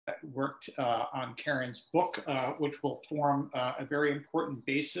worked on Karen's book, which will form a very important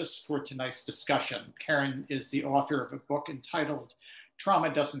basis for tonight's discussion. Karen is the author of a book entitled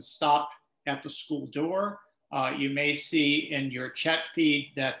Trauma Doesn't Stop at the School Door. You may see in your chat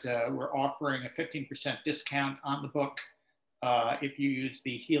feed that we're offering a 15% discount on the book if you use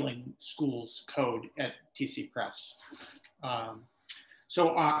the Healing Schools code at TC Press. So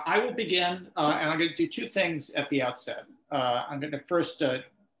I will begin, and I'm going to do two things at the outset. I'm going to first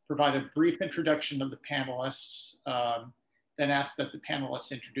provide a brief introduction of the panelists, then ask that the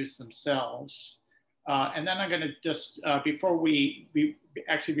panelists introduce themselves. And then I'm going to just, before we do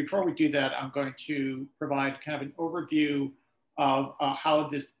that, I'm going to provide kind of an overview of how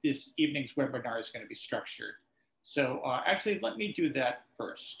this evening's webinar is going to be structured. So actually, let me do that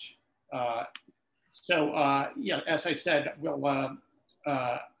first. Yeah, as I said,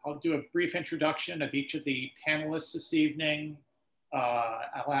 I'll do a brief introduction of each of the panelists this evening.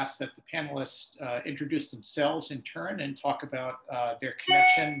 I'll ask that the panelists introduce themselves in turn and talk about their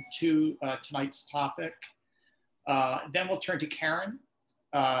connection to tonight's topic. Then we'll turn to Karen.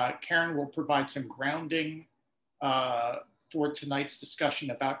 Karen will provide some grounding for tonight's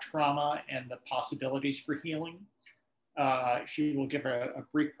discussion about trauma and the possibilities for healing. She will give a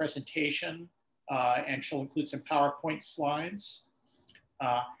brief presentation and she'll include some PowerPoint slides.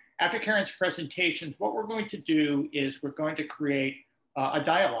 After Karen's presentations, what we're going to do is we're going to create a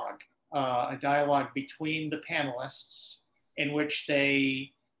dialogue between the panelists in which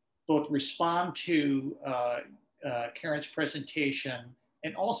they both respond to Karen's presentation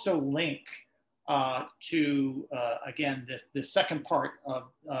and also link to, again, the second part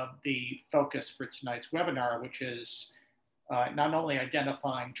of the focus for tonight's webinar, which is not only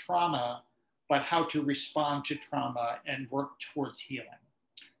identifying trauma, but how to respond to trauma and work towards healing.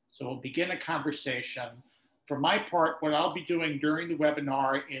 So we'll begin a conversation. For my part, what I'll be doing during the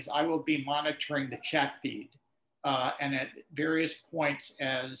webinar is I will be monitoring the chat feed. And at various points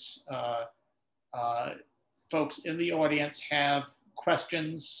as folks in the audience have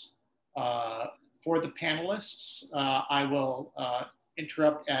questions for the panelists, I will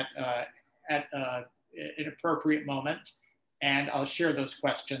interrupt at an appropriate moment, and I'll share those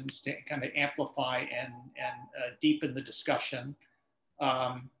questions to kind of amplify and deepen the discussion.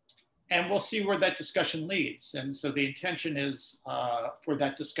 And we'll see where that discussion leads. And so the intention is for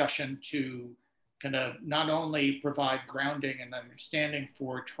that discussion to kind of not only provide grounding and understanding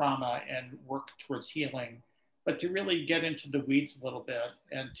for trauma and work towards healing, but to really get into the weeds a little bit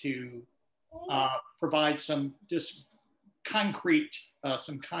and to provide some just concrete,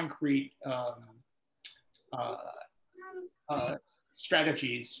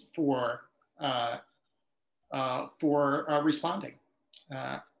 strategies for responding.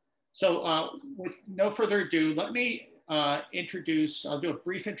 So with no further ado, let me I'll do a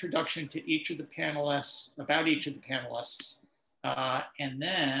brief introduction to each of the panelists, and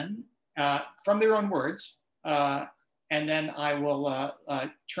then from their own words, and then I will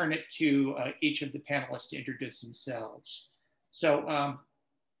turn it to each of the panelists to introduce themselves. So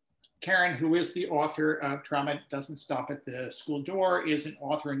Karen, who is the author of Trauma Doesn't Stop at the School Door, is an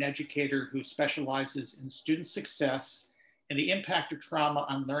author and educator who specializes in student success and the impact of trauma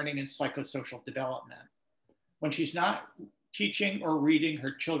on learning and psychosocial development. When she's not teaching or reading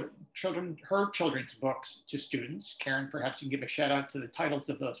her children's books to students, Karen, perhaps you can give a shout out to the titles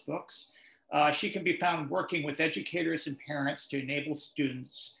of those books, she can be found working with educators and parents to enable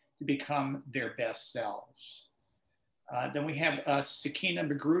students to become their best selves. Then we have Sakina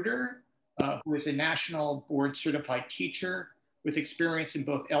McGruder, who is a national board certified teacher with experience in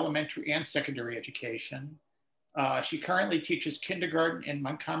both elementary and secondary education. She currently teaches kindergarten in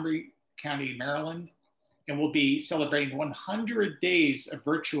Montgomery County, Maryland, and will be celebrating 100 days of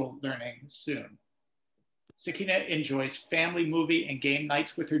virtual learning soon. Sakina enjoys family movie and game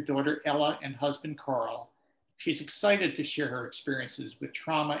nights with her daughter Ella and husband Carl. She's excited to share her experiences with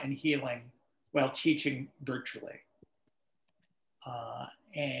trauma and healing while teaching virtually.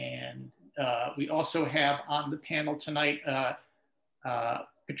 We also have on the panel tonight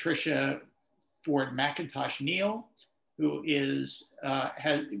Patricia Ford McIntosh Neal, who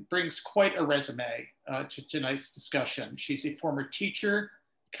brings quite a resume to tonight's discussion. She's a former teacher,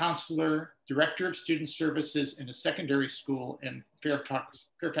 counselor, director of student services in a secondary school in Fairfax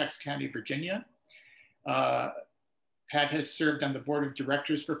County, Virginia. Pat has served on the board of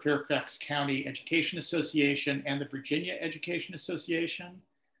directors for Fairfax County Education Association and the Virginia Education Association.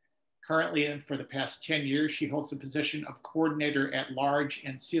 Currently, and for the past 10 years, she holds the position of coordinator at large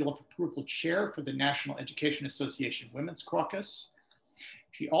and seal of approval chair for the National Education Association Women's Caucus.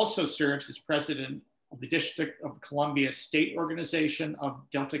 She also serves as president of the District of Columbia State Organization of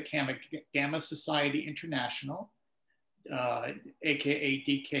Delta Gamma Society International, AKA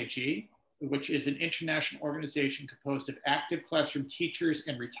DKG, which is an international organization composed of active classroom teachers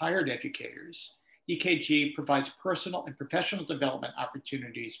and retired educators. DKG provides personal and professional development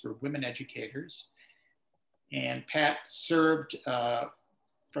opportunities for women educators. And Pat served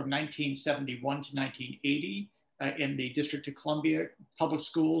from 1971 to 1980 in the District of Columbia Public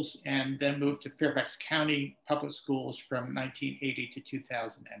Schools, and then moved to Fairfax County Public Schools from 1980 to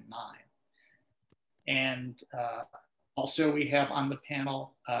 2009. And also we have on the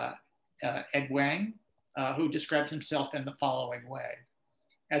panel Ed Wang, who describes himself in the following way.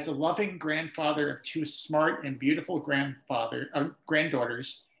 As a loving grandfather of two smart and beautiful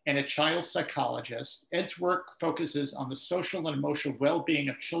granddaughters and a child psychologist, Ed's work focuses on the social and emotional well-being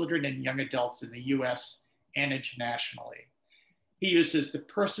of children and young adults in the US and internationally. He uses the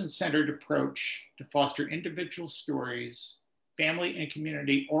person-centered approach to foster individual stories, family and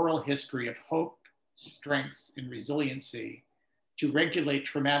community oral history of hope, strengths, and resiliency to regulate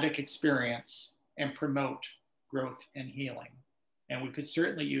traumatic experience and promote growth and healing. And we could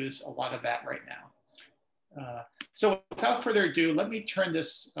certainly use a lot of that right now. So without further ado, let me turn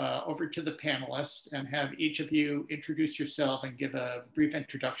this over to the panelists and have each of you introduce yourself and give a brief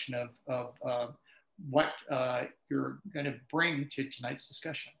introduction of what you're going to bring to tonight's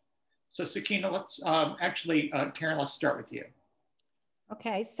discussion. So Sakina, let's Karen, let's start with you.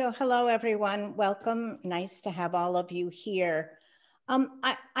 Okay, so hello everyone, welcome. Nice to have all of you here.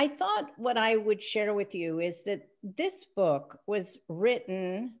 I thought what I would share with you is that this book was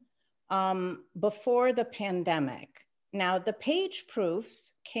written before the pandemic. Now, the page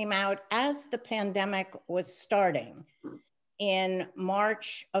proofs came out as the pandemic was starting in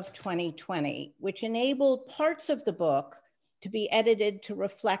March of 2020, which enabled parts of the book to be edited to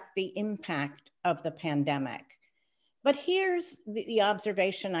reflect the impact of the pandemic. But here's the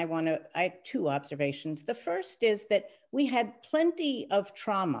observation I have two observations. The first is that we had plenty of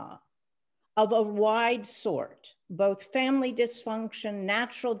trauma of a wide sort, both family dysfunction,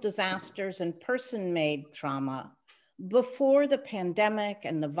 natural disasters, and person-made trauma before the pandemic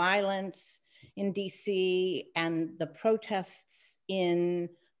and the violence in DC and the protests in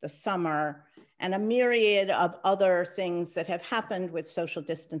the summer and a myriad of other things that have happened with social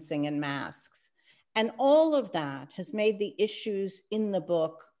distancing and masks. And all of that has made the issues in the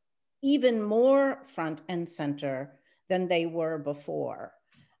book even more front and center than they were before.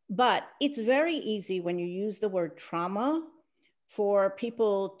 But it's very easy when you use the word trauma for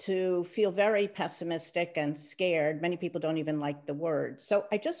people to feel very pessimistic and scared. Many people don't even like the word. So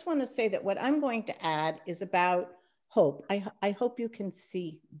I just want to say that what I'm going to add is about hope. I hope you can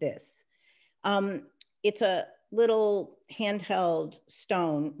see this. It's a little handheld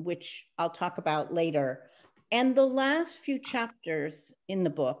stone, which I'll talk about later. And the last few chapters in the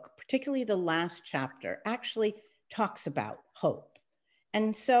book, particularly the last chapter, actually talks about hope.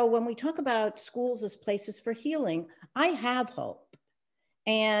 And so when we talk about schools as places for healing, I have hope.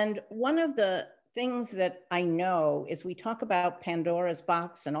 And one of the things that I know is we talk about Pandora's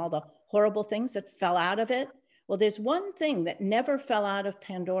box and all the horrible things that fell out of it. Well, there's one thing that never fell out of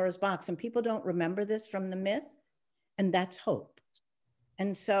Pandora's box, and people don't remember this from the myth, and that's hope.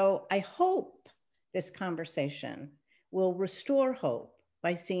 And so I hope this conversation will restore hope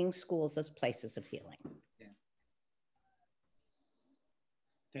by seeing schools as places of healing. Yeah.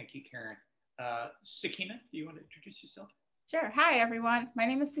 Thank you, Karen. Sakina, do you want to introduce yourself? Sure. Hi, everyone. My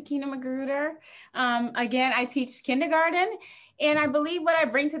name is Sakina McGruder. Again, I teach kindergarten, and I believe what I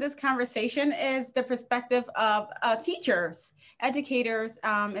bring to this conversation is the perspective of teachers, educators,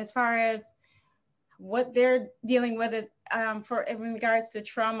 as far as what they're dealing with it in regards to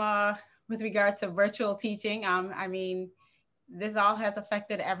trauma, with regards to virtual teaching. I mean, this all has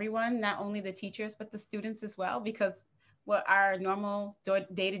affected everyone, not only the teachers, but the students as well, because what our normal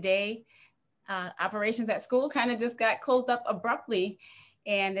day-to-day operations at school kind of just got closed up abruptly.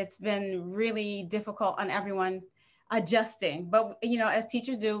 And it's been really difficult on everyone adjusting. But, you know, as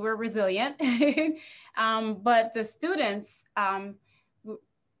teachers do, we're resilient. But the students,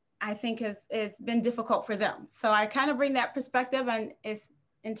 I think it's been difficult for them. So I kind of bring that perspective, and it's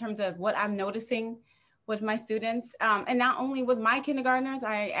in terms of what I'm noticing with my students. And not only with my kindergartners,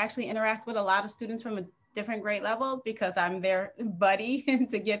 I actually interact with a lot of students from different grade levels because I'm their buddy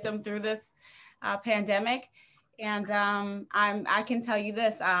to get them through this pandemic. And I can tell you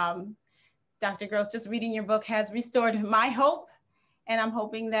this, Dr. Gross, just reading your book has restored my hope. And I'm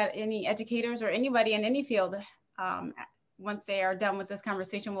hoping that any educators or anybody in any field once they are done with this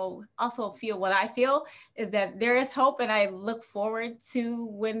conversation, will also feel what I feel, is that there is hope. And I look forward to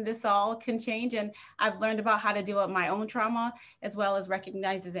when this all can change. And I've learned about how to deal with my own trauma, as well as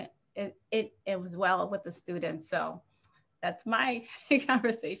recognizing it as well with the students. So that's my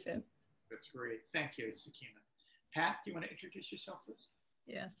conversation. That's great. Thank you, Sakina. Pat, do you want to introduce yourself, please?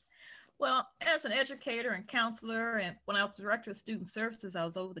 Yes. Well, as an educator and counselor, and when I was director of student services, I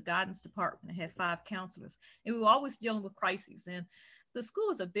was over the guidance department. I had 5 counselors, and we were always dealing with crises. And the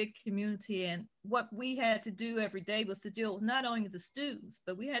school is a big community, and what we had to do every day was to deal with not only the students,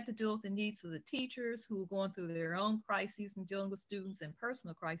 but we had to deal with the needs of the teachers who were going through their own crises and dealing with students and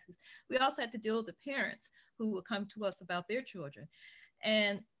personal crises. We also had to deal with the parents who would come to us about their children.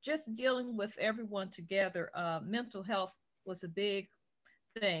 And just dealing with everyone together, mental health was a big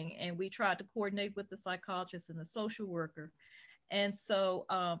thing, and we tried to coordinate with the psychologist and the social worker. And so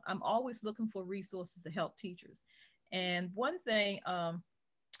I'm always looking for resources to help teachers. And one thing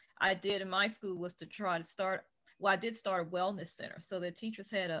I did in my school was to try to start, well, I did start a wellness center so that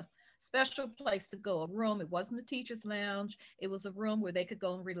teachers had a special place to go, a room. It wasn't a teacher's lounge. It was a room where they could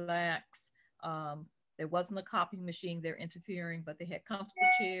go and relax. There wasn't a copy machine there interfering, but they had comfortable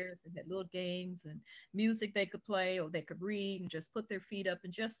chairs, they had little games and music they could play, or they could read and just put their feet up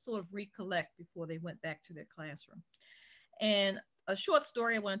and just sort of recollect before they went back to their classroom. And a short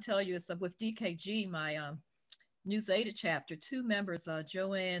story I want to tell you is with DKG, my New Zeta chapter, 2 members,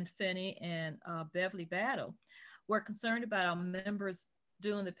 Joanne Finney and Beverly Battle, were concerned about our members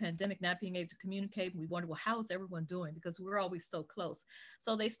during the pandemic not being able to communicate. We wondered, well, how is everyone doing? Because we're always so close.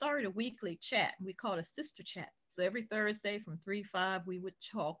 So they started a weekly chat, and we called it a sister chat. So every Thursday from 3 to 5, we would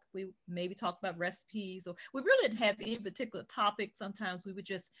talk. We maybe talk about recipes, or we really didn't have any particular topic. Sometimes we would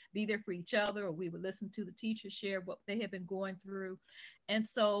just be there for each other, or we would listen to the teachers share what they had been going through. And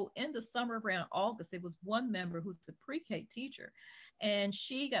so in the summer around August, there was one member who's a pre-K teacher, and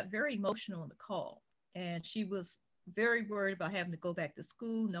she got very emotional on the call, and she was very worried about having to go back to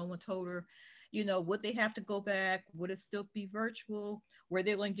school. No one told her, you know, would they have to go back? Would it still be virtual? Were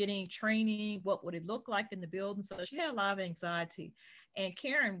they going to get any training? What would it look like in the building? So she had a lot of anxiety. And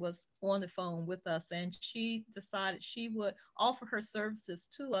Karen was on the phone with us, and she decided she would offer her services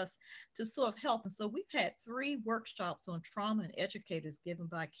to us to sort of help. And so we've had 3 workshops on trauma and educators given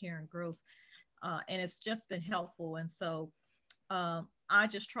by Karen Gross, and it's just been helpful. And so I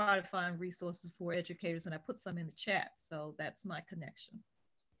just try to find resources for educators, and I put some in the chat. So that's my connection.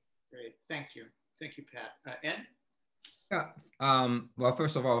 Great, thank you. Thank you, Pat. Ed? Yeah, well,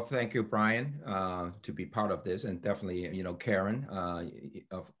 first of all, thank you, Brian, to be part of this, and definitely, you know, Karen,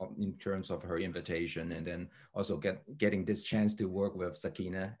 in terms of her invitation, and then also getting this chance to work with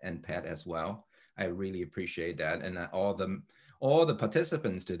Sakina and Pat as well. I really appreciate that. And all the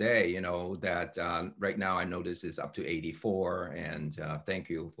participants today, you know, that right now I know this is up to 84, and thank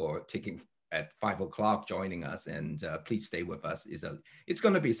you for taking at 5 o'clock joining us, and please stay with us. It's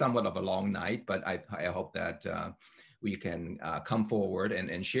going to be somewhat of a long night, but I hope that we can come forward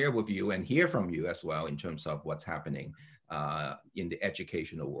and share with you and hear from you as well in terms of what's happening in the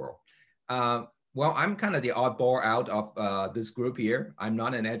educational world. Well, I'm kind of the oddball out of this group here. I'm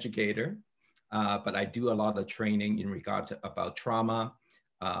not an educator. But I do a lot of training in regard to about trauma,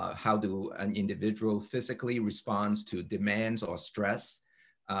 how do an individual physically responds to demands or stress,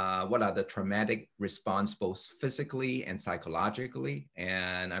 what are the traumatic response both physically and psychologically.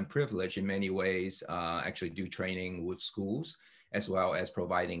 And I'm privileged in many ways, actually do training with schools, as well as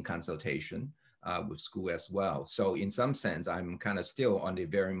providing consultation with school as well. So in some sense, I'm kind of still on the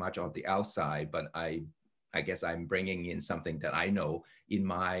very much of the outside, but I guess I'm bringing in something that I know in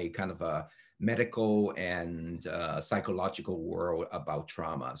my kind of a medical and psychological world about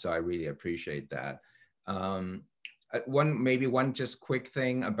trauma. So I really appreciate that. One just quick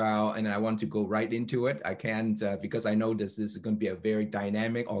thing about, and I want to go right into it. I can't, because I know this is going to be a very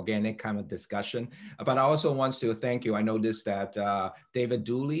dynamic, organic kind of discussion, but I also want to thank you. I noticed that David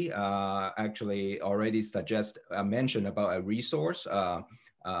Dooley actually already mentioned about a resource,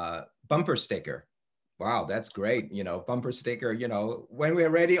 bumper sticker. Wow, that's great. You know, bumper sticker, you know, when we're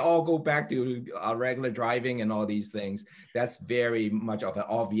ready, all go back to our regular driving and all these things. That's very much of an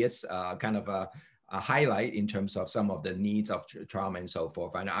obvious kind of a highlight in terms of some of the needs of trauma and so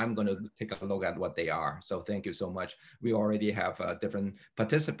forth. And I'm going to take a look at what they are. So thank you so much. We already have different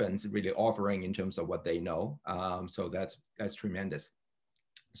participants really offering in terms of what they know. So that's tremendous.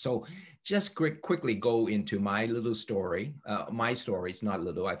 So just quickly go into my little story. My story is not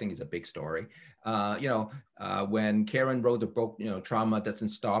little, I think it's a big story. When Karen wrote the book, you know, Trauma Doesn't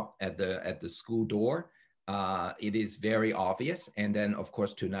Stop at the School Door, it is very obvious. And then of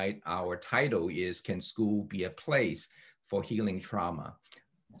course, tonight, our title is, Can School Be a Place for healing trauma.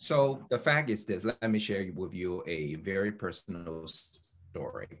 So the fact is this, let me share with you a very personal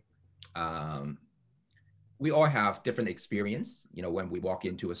story. We all have different experience, when we walk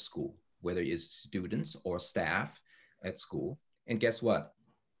into a school, whether it's students or staff at school. And guess what?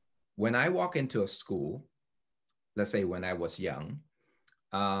 When I walk into a school, let's say when I was young,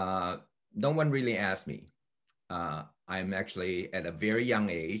 no one really asked me. I'm actually at a very young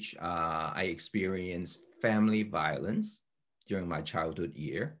age. I experienced family violence during my childhood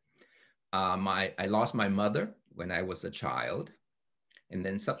year. I lost my mother when I was a child. And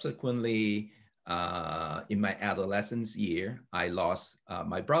then subsequently, in my adolescence year, I lost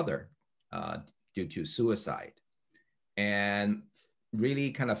my brother due to suicide. And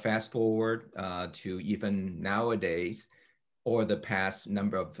really kind of fast forward to even nowadays, or the past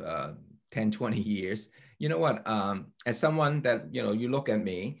number of 10, 20 years, you know what, as someone that, you look at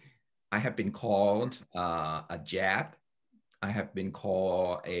me, I have been called a jab. I have been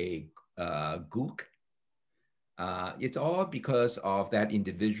called a gook. It's all because of that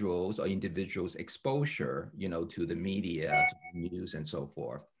individual's exposure, to the media, to the news and so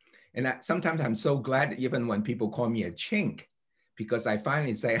forth. And sometimes I'm so glad even when people call me a chink, because I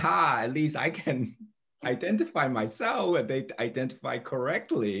finally say, at least I can identify myself, and they identify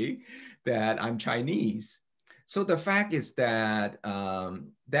correctly that I'm Chinese. So the fact is that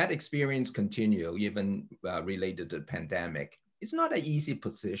that experience continue even related to the pandemic. It's not an easy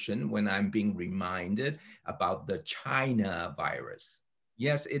position when I'm being reminded about the China virus.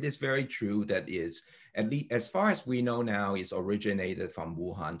 Yes, it is very true that is, at least as far as we know now, is originated from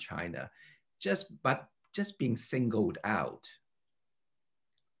Wuhan, China. But just being singled out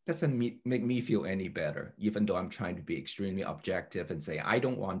doesn't make me feel any better, even though I'm trying to be extremely objective and say, I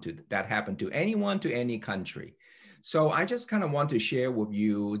don't want that happen to anyone, to any country. So I just kind of want to share with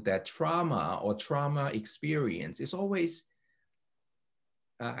you that trauma or trauma experience is always,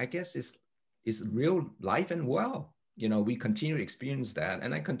 I guess, is real life and well. We continue to experience that.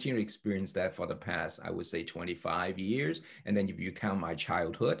 And I continue to experience that for the past, I would say 25 years. And then if you count my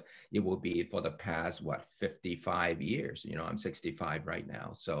childhood, it will be for the past, 55 years. I'm 65 right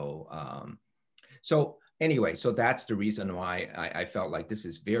now. So, anyway, so that's the reason why I felt like this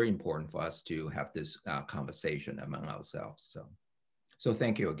is very important for us to have this conversation among ourselves. So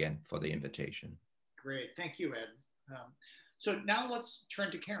thank you again for the invitation. Great, thank you, Ed. So now let's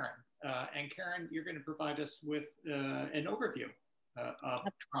turn to Karen. And Karen, you're going to provide us with an overview of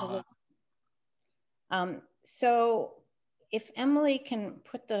trauma. So if Emily can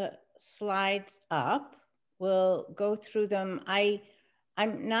put the slides up, we'll go through them.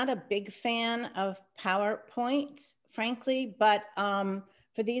 I'm not a big fan of PowerPoint, frankly, but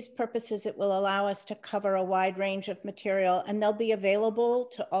for these purposes, it will allow us to cover a wide range of material, and they'll be available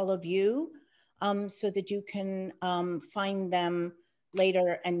to all of you so that you can find them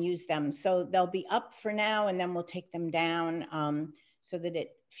later and use them. So they'll be up for now, and then we'll take them down so that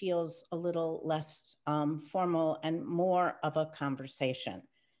it feels a little less formal and more of a conversation.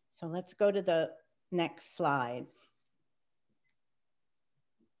 So let's go to the next slide.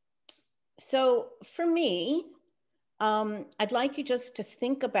 So for me, I'd like you just to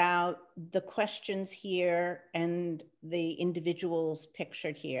think about the questions here and the individuals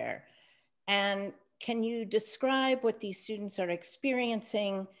pictured here. And can you describe what these students are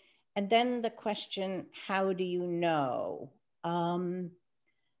experiencing? And then the question, how do you know?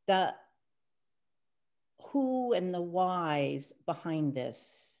 The who and the whys behind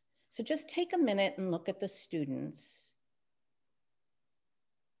this. So just take a minute and look at the students.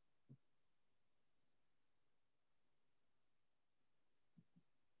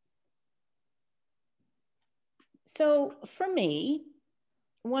 So for me,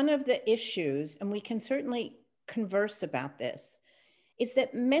 one of the issues, and we can certainly converse about this, is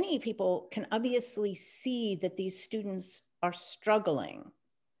that many people can obviously see that these students are struggling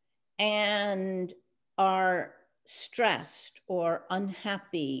and are stressed or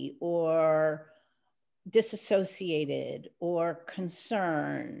unhappy or disassociated or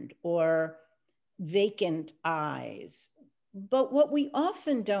concerned or vacant eyes. But what we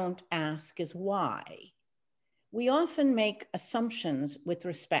often don't ask is why. We often make assumptions with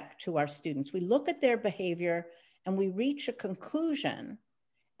respect to our students. We look at their behavior and we reach a conclusion,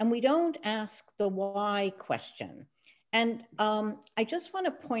 and we don't ask the why question. And I just want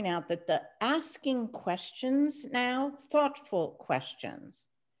to point out that the asking questions now, thoughtful questions,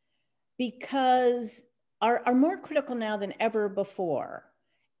 because are more critical now than ever before.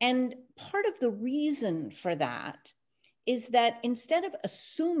 And part of the reason for that is that instead of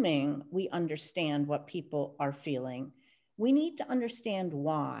assuming we understand what people are feeling, we need to understand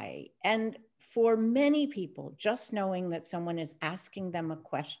why. And for many people, just knowing that someone is asking them a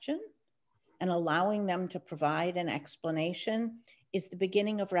question and allowing them to provide an explanation is the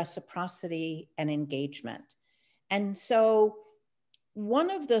beginning of reciprocity and engagement. And so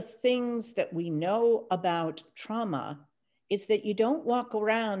one of the things that we know about trauma is that you don't walk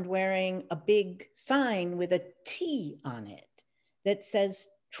around wearing a big sign with a T on it that says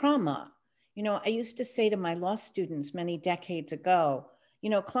trauma. You know, I used to say to my law students many decades ago, you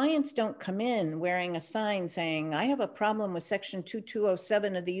know, clients don't come in wearing a sign saying, I have a problem with section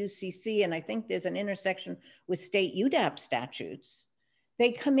 2207 of the UCC, and I think there's an intersection with state UDAP statutes.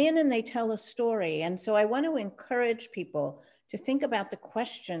 They come in and they tell a story. And so I want to encourage people to think about the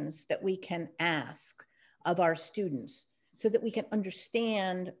questions that we can ask of our students so that we can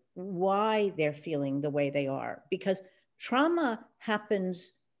understand why they're feeling the way they are. Because trauma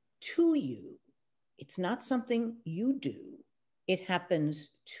happens to you. It's not something you do. It happens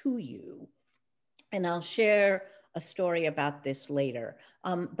to you. And I'll share a story about this later.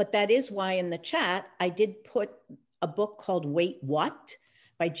 But that is why in the chat, I did put a book called Wait, What?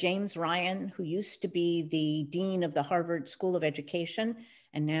 By James Ryan, who used to be the dean of the Harvard School of Education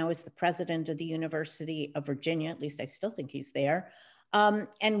and now is the president of the University of Virginia. At least I still think he's there.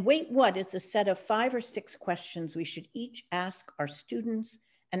 And Wait, What? Is the set of 5 or 6 questions we should each ask our students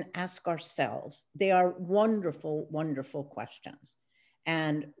and ask ourselves. They are wonderful, wonderful questions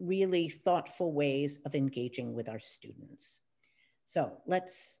and really thoughtful ways of engaging with our students. So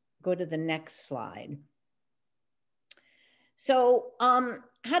let's go to the next slide. So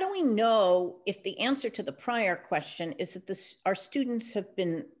how do we know if the answer to the prior question is that our students have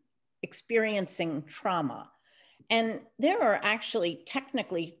been experiencing trauma? And there are actually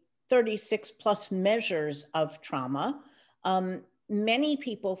technically 36 plus measures of trauma. Many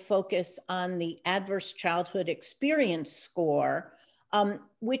people focus on the Adverse Childhood Experience Score,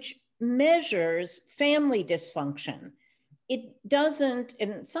 which measures family dysfunction. It doesn't,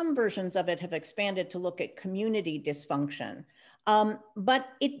 and some versions of it have expanded to look at community dysfunction, but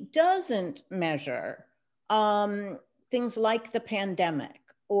it doesn't measure things like the pandemic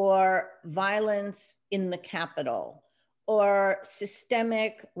or violence in the Capitol or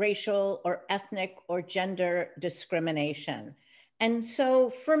systemic racial or ethnic or gender discrimination. And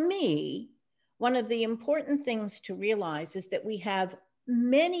so for me, one of the important things to realize is that we have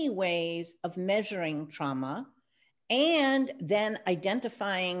many ways of measuring trauma and then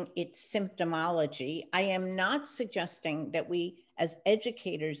identifying its symptomology. I am not suggesting that we as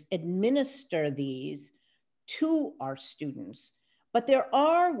educators administer these to our students, but there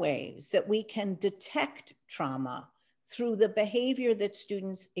are ways that we can detect trauma through the behavior that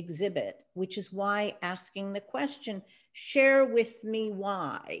students exhibit, which is why asking the question, share with me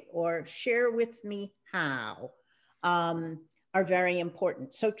why, or share with me how, are very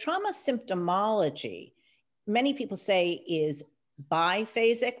important. So trauma symptomology, many people say is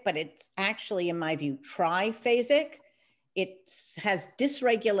biphasic, but it's actually, in my view, triphasic. It has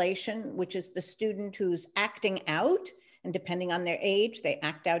dysregulation, which is the student who's acting out, and depending on their age, they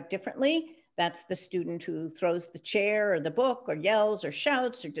act out differently. That's the student who throws the chair or the book or yells or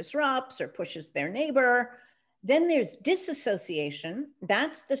shouts or disrupts or pushes their neighbor. Then there's disassociation.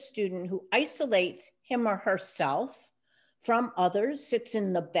 That's the student who isolates him or herself from others, sits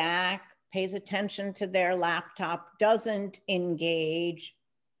in the back, pays attention to their laptop, doesn't engage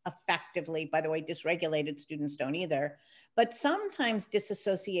effectively. By the way, dysregulated students don't either. But sometimes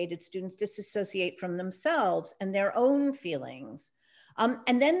disassociated students disassociate from themselves and their own feelings.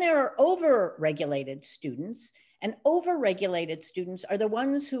 And then there are overregulated students, and overregulated students are the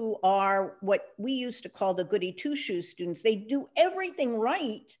ones who are what we used to call the goody two-shoes students. They do everything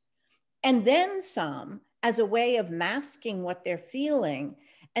right and then some as a way of masking what they're feeling.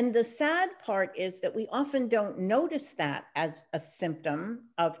 And the sad part is that we often don't notice that as a symptom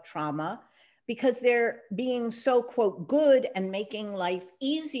of trauma because they're being so, quote, good and making life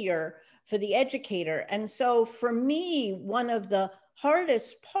easier for the educator. And so for me, one of the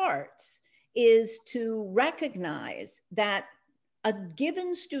hardest parts is to recognize that a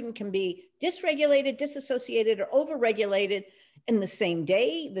given student can be dysregulated, disassociated, or overregulated in the same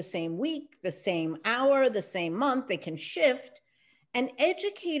day, the same week, the same hour, the same month. They can shift. And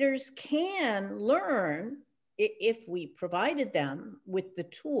educators can learn, if we provided them with the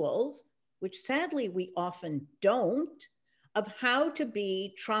tools, which sadly we often don't, of how to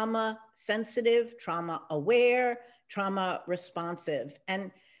be trauma sensitive, trauma aware, trauma responsive. And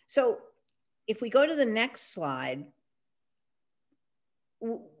so if we go to the next slide,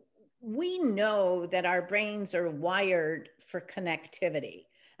 we know that our brains are wired for connectivity.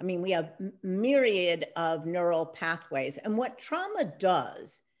 I mean, we have myriad of neural pathways. And what trauma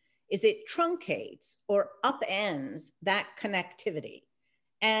does is it truncates or upends that connectivity.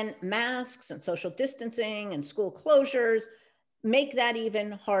 And masks and social distancing and school closures make that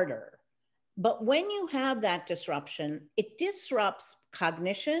even harder. But when you have that disruption, it disrupts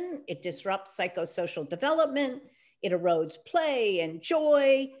cognition, it disrupts psychosocial development, it erodes play and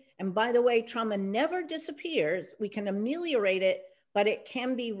joy. And by the way, trauma never disappears. We can ameliorate it, but it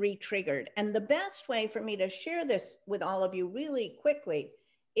can be re-triggered. And the best way for me to share this with all of you really quickly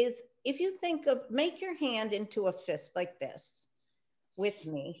is if you think of, make your hand into a fist like this with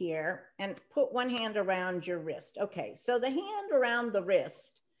me here and put one hand around your wrist. Okay, so the hand around the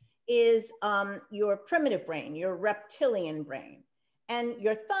wrist is your primitive brain, your reptilian brain. And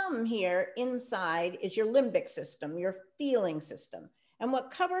your thumb here inside is your limbic system, your feeling system. And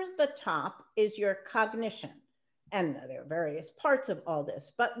what covers the top is your cognition. And there are various parts of all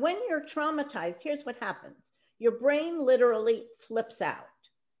this. But when you're traumatized, here's what happens. Your brain literally flips out.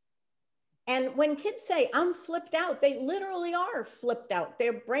 And when kids say, I'm flipped out, they literally are flipped out.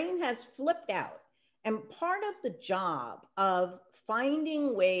 Their brain has flipped out. And part of the job of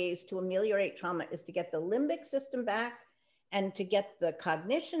finding ways to ameliorate trauma is to get the limbic system back and to get the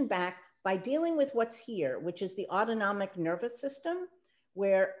cognition back by dealing with what's here, which is the autonomic nervous system,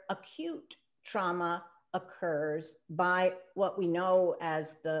 where acute trauma occurs by what we know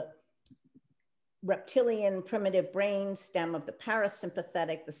as the reptilian primitive brain stem of the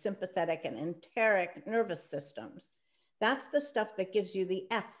parasympathetic, the sympathetic, and enteric nervous systems. That's the stuff that gives you the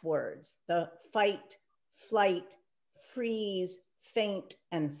F words, the fight, flight, freeze, faint,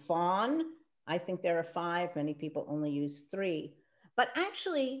 and fawn. I think there are 5, many people only use 3. But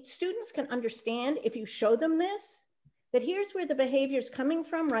actually, students can understand if you show them this, that here's where the behavior is coming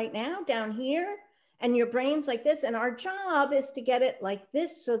from right now, down here, and your brain's like this, and our job is to get it like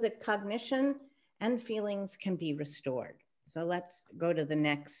this so that cognition and feelings can be restored. So let's go to the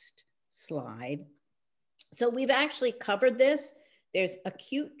next slide. So we've actually covered this. There's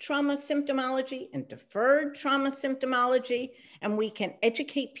acute trauma symptomology and deferred trauma symptomology, and we can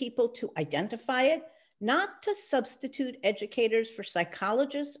educate people to identify it, not to substitute educators for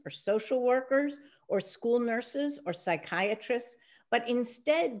psychologists or social workers or school nurses or psychiatrists, but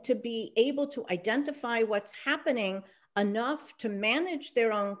instead to be able to identify what's happening enough to manage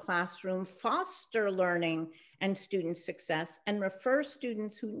their own classroom, foster learning and student success, and refer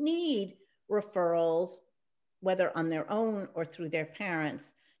students who need referrals, whether on their own or through their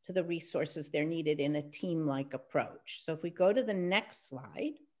parents, to the resources they're needed in a team-like approach. So if we go to the next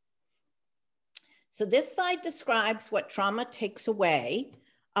slide. So this slide describes what trauma takes away.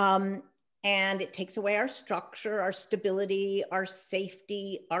 And it takes away our structure, our stability, our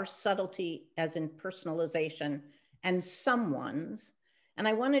safety, our subtlety, as in personalization, and someone's. And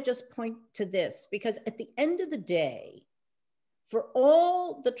I want to just point to this, because at the end of the day, for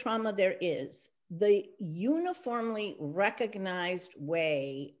all the trauma there is, the uniformly recognized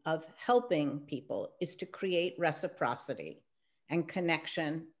way of helping people is to create reciprocity and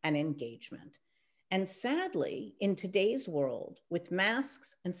connection and engagement. And sadly, in today's world, with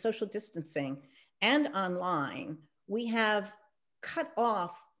masks and social distancing and online, we have cut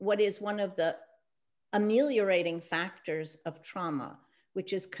off what is one of the ameliorating factors of trauma,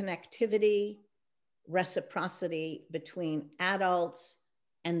 which is connectivity, reciprocity between adults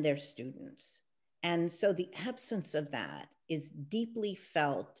and their students. And so the absence of that is deeply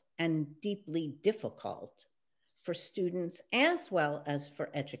felt and deeply difficult for students as well as for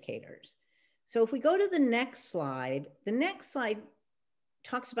educators. So if we go to the next slide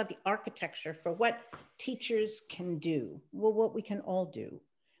talks about the architecture for what teachers can do. Well, what we can all do.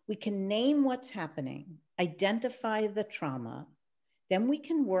 We can name what's happening, identify the trauma, then we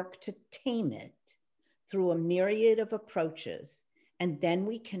can work to tame it through a myriad of approaches, and then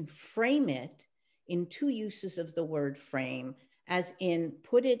we can frame it in 2 uses of the word frame, as in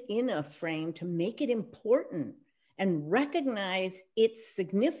put it in a frame to make it important and recognize its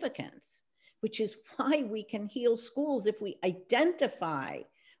significance, which is why we can heal schools if we identify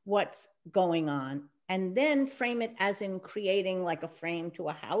what's going on and then frame it as in creating like a frame to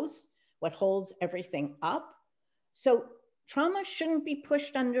a house, what holds everything up. So trauma shouldn't be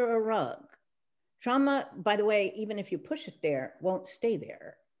pushed under a rug. Trauma, by the way, even if you push it there, won't stay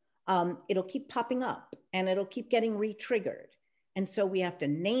there. It'll keep popping up and it'll keep getting re-triggered. And so we have to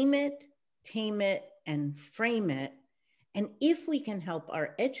name it, tame it, and frame it. And if we can help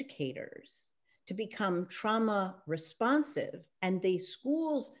our educators to become trauma responsive and the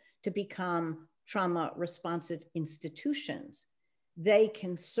schools to become trauma responsive institutions, they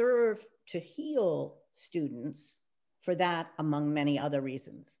can serve to heal students for that, among many other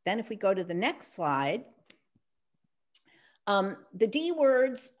reasons. Then if we go to the next slide, the D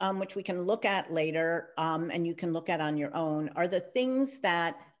words, which we can look at later, and you can look at on your own, are the things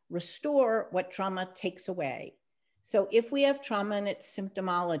that restore what trauma takes away. So if we have trauma and its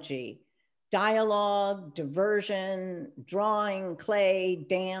symptomology, dialogue, diversion, drawing, clay,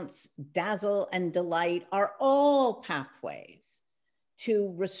 dance, dazzle, and delight are all pathways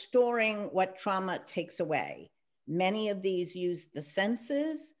to restoring what trauma takes away. Many of these use the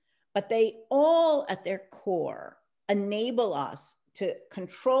senses, but they all at their core enable us to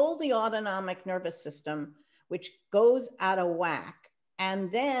control the autonomic nervous system, which goes out of whack,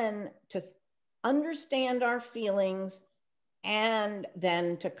 and then to understand our feelings and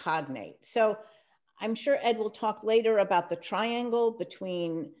then to cognate. So I'm sure Ed will talk later about the triangle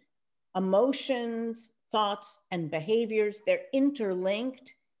between emotions, thoughts, and behaviors. They're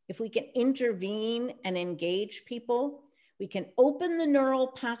interlinked. If we can intervene and engage people, we can open the neural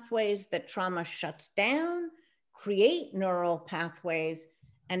pathways that trauma shuts down, create neural pathways,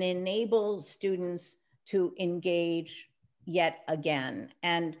 and enable students to engage yet again.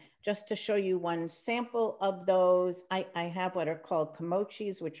 And just to show you one sample of those, I have what are called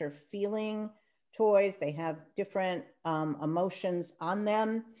komochis, which are feeling toys. They have different emotions on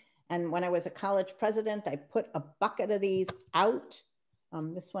them. And when I was a college president, I put a bucket of these out.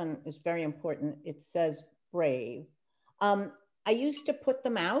 This one is very important. It says brave. I used to put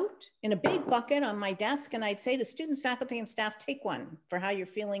them out in a big bucket on my desk, and I'd say to students, faculty, and staff, take one for how you're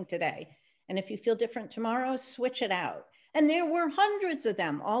feeling today. And if you feel different tomorrow, switch it out. And there were hundreds of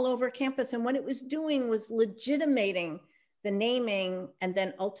them all over campus. And what it was doing was legitimating the naming and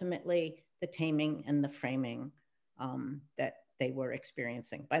then ultimately the taming and the framing that they were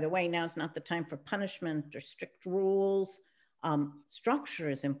experiencing. By the way, now's not the time for punishment or strict rules. Structure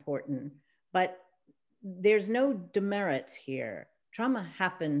is important, but there's no demerits here. Trauma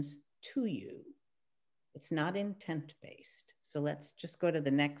happens to you. It's not intent-based. So let's just go to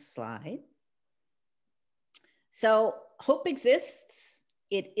the next slide. So hope exists.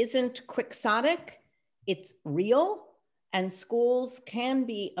 It isn't quixotic. It's real. And schools can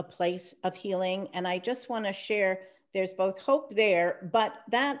be a place of healing. And I just want to share, there's both hope there, but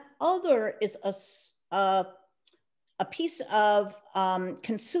that other is a piece of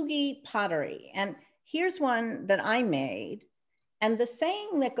kintsugi pottery. And here's one that I made. And the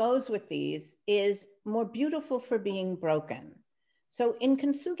saying that goes with these is more beautiful for being broken. So in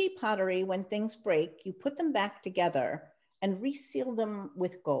kintsugi pottery, when things break, you put them back together and reseal them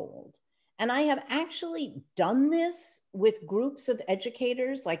with gold. And I have actually done this with groups of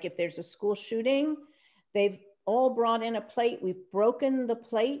educators. Like if there's a school shooting, they've all brought in a plate. We've broken the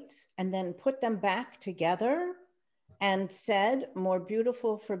plates and then put them back together and said, more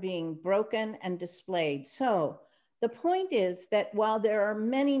beautiful for being broken and displayed. So the point is that while there are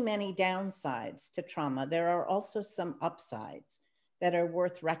many, many downsides to trauma, there are also some upsides that are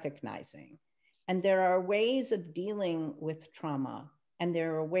worth recognizing. And there are ways of dealing with trauma, and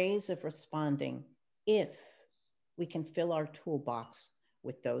there are ways of responding if we can fill our toolbox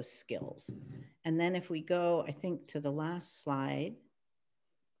with those skills. And then if we go, I think, to the last slide.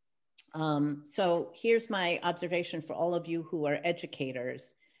 So here's my observation for all of you who are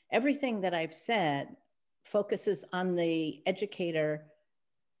educators. Everything that I've said focuses on the educator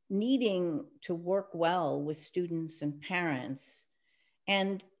needing to work well with students and parents.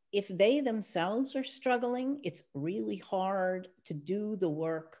 And if they themselves are struggling, it's really hard to do the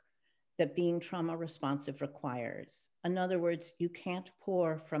work that being trauma responsive requires. In other words, you can't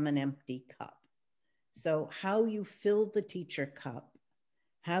pour from an empty cup. So how you fill the teacher cup,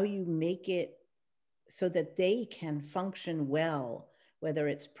 how you make it so that they can function well, whether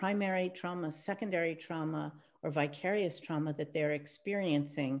it's primary trauma, secondary trauma, or vicarious trauma that they're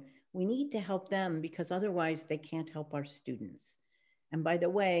experiencing, we need to help them because otherwise they can't help our students. And by the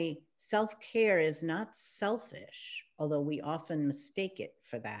way, self-care is not selfish, although we often mistake it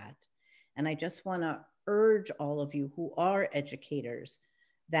for that. And I just want to urge all of you who are educators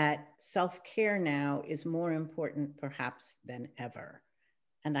that self-care now is more important perhaps than ever.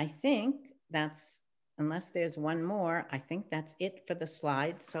 And I think that's, unless there's one more, I think that's it for the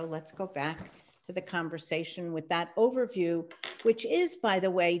slides. So let's go back to the conversation with that overview, which is, by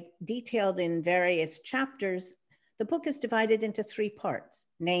the way, detailed in various chapters. The book is divided into 3 parts: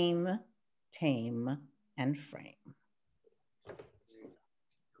 name, tame, and frame.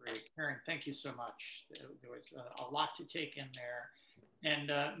 Great, Karen, thank you so much. There was a lot to take in there,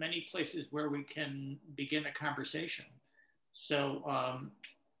 and many places where we can begin a conversation. So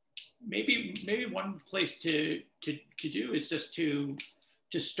maybe one place to do is just to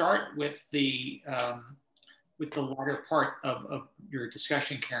start with the with the latter part of your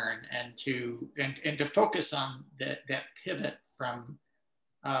discussion, Karen, and to focus on that pivot from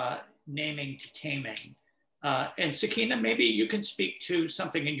naming to taming. And Sakina, maybe you can speak to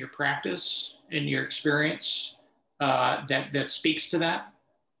something in your practice, in your experience, that speaks to that.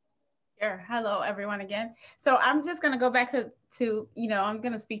 Sure. Hello, everyone again. So I'm just going to go back to, I'm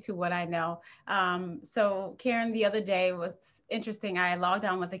going to speak to what I know. So Karen, the other day was interesting. I logged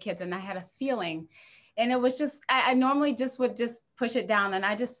on with the kids and I had a feeling, and it was just, I normally just would just push it down, and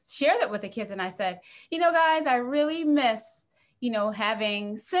I just shared it with the kids. And I said, guys, I really miss,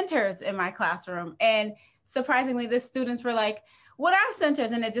 having centers in my classroom. And surprisingly, the students were like, what are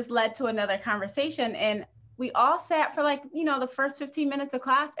centers? And it just led to another conversation. And we all sat for the first 15 minutes of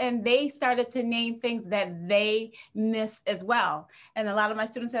class, and they started to name things that they miss as well. And a lot of my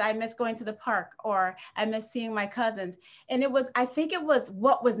students said, I miss going to the park, or I miss seeing my cousins. And I think it was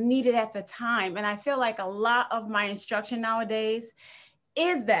what was needed at the time. And I feel like a lot of my instruction nowadays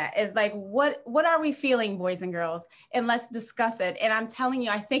is like, what are we feeling, boys and girls? And let's discuss it. And I'm telling you,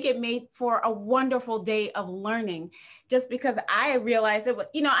 I think it made for a wonderful day of learning, just because I realized it,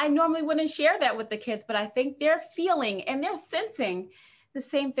 I normally wouldn't share that with the kids, but I think they're feeling and they're sensing the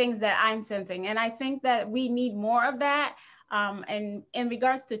same things that I'm sensing. And I think that we need more of that. And in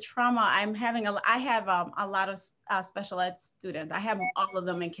regards to trauma, I have a lot of special ed students. I have all of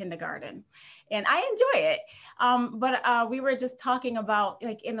them in kindergarten, and I enjoy it. But we were just talking about,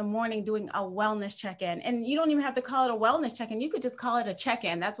 like, in the morning doing a wellness check-in, and you don't even have to call it a wellness check-in. You could just call it a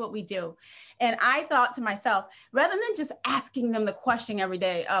check-in. That's what we do. And I thought to myself, rather than just asking them the question every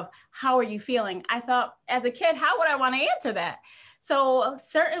day of how are you feeling, I thought, as a kid, how would I want to answer that? So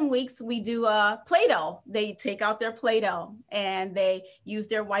certain weeks we do Play-Doh. They take out their Play-Doh and they use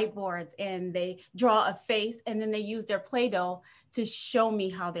their whiteboards and they draw a face, and then they use their Play-Doh to show me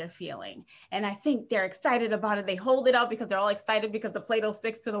how they're feeling. And I think they're excited about it. They hold it up because they're all excited because the Play-Doh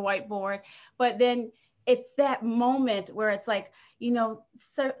sticks to the whiteboard. But then it's that moment where it's like,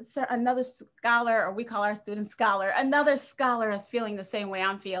 another scholar, or we call our student scholar, another scholar is feeling the same way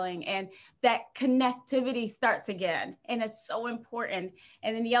I'm feeling. And that connectivity starts again. And it's so important.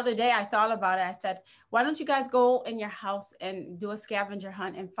 And then the other day I thought about it. I said, why don't you guys go in your house and do a scavenger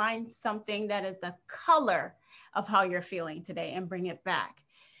hunt and find something that is the color of how you're feeling today and bring it back.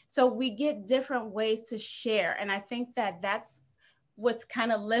 So we get different ways to share. And I think that that's what's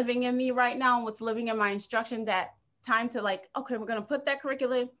kind of living in me right now, and what's living in my instruction, that time to, like, okay, we're going to put that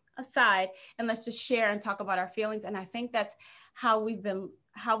curriculum aside and let's just share and talk about our feelings. And I think that's how we've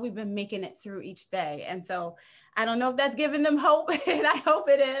been making it through each day. And so I don't know if that's giving them hope, and I hope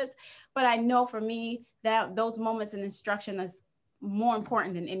it is, but I know for me that those moments in instruction is more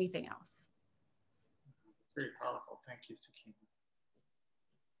important than anything else. Very powerful. Thank you, Sakina.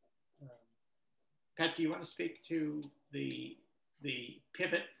 Pat, do you want to speak to the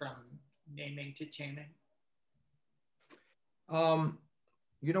pivot from naming to taming?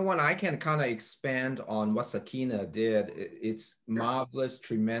 When I can kind of expand on what Sakina did, it's marvelous,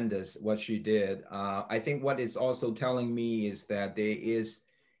 tremendous what she did. I think what it's also telling me is that there is,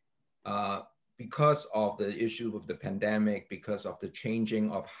 because of the issue with the pandemic, because of the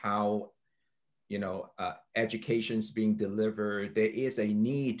changing of how education's being delivered, there is a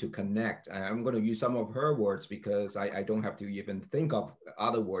need to connect. I'm going to use some of her words because I don't have to even think of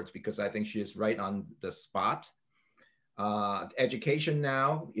other words, because I think she is right on the spot. Education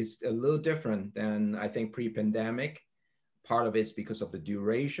now is a little different than I think pre-pandemic. Part of it's because of the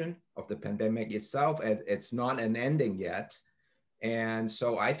duration of the pandemic itself. It's not an ending yet. And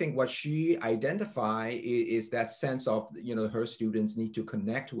so I think what she identified is that sense of, her students need to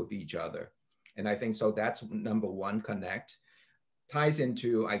connect with each other. And I think so that's number one, connect. Ties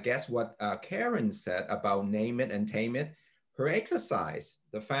into, I guess, what Karen said about name it and tame it. Her exercise,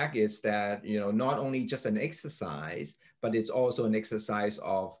 the fact is that, not only just an exercise, but it's also an exercise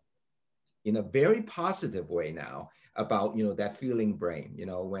of, in a very positive way now, about, that feeling brain,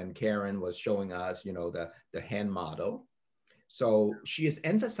 when Karen was showing us, the hand model. So she is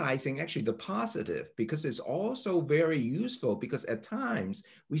emphasizing actually the positive, because it's also very useful, because at times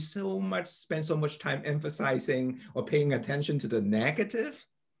we spend so much time emphasizing or paying attention to the negative,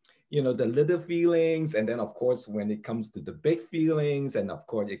 the little feelings. And then of course, when it comes to the big feelings, and of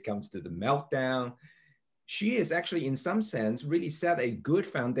course it comes to the meltdown, she is actually in some sense really set a good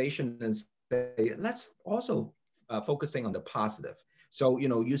foundation and say, let's also focusing on the positive. So,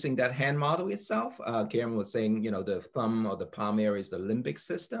 using that hand model itself, Karen was saying, the thumb or the palm area is the limbic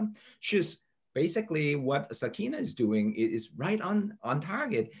system. She's basically what Sakina is doing is right on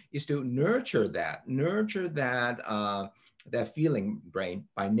target, is to nurture that feeling brain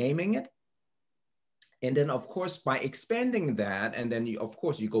by naming it, And then, of course, by expanding that, and then, of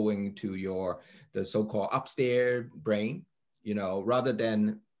course, you go into the so-called upstairs brain, rather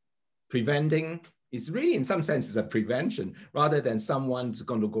than preventing. It's really, in some sense, a prevention, rather than someone's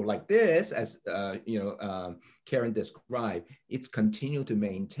going to go like this, as Karen described. It's continue to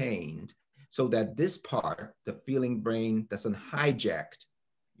maintain so that this part, the feeling brain, doesn't hijack,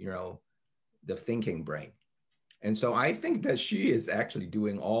 the thinking brain. And so I think that she is actually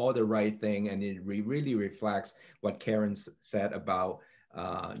doing all the right thing, and it really reflects what Karen said about,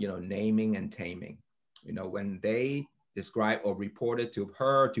 naming and taming. When they describe or reported to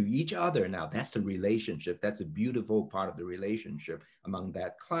her, to each other, now that's the relationship. That's a beautiful part of the relationship among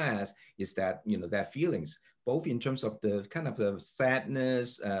that class, is that, that feelings, both in terms of the kind of the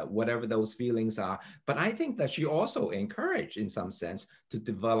sadness, whatever those feelings are. But I think that she also encouraged, in some sense, to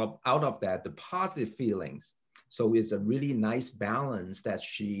develop out of that the positive feelings. So it's a really nice balance that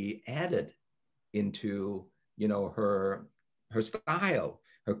she added into, her style,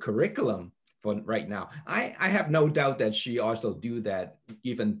 her curriculum for right now. I have no doubt that she also do that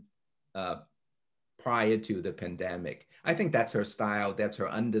even prior to the pandemic. I think that's her style, that's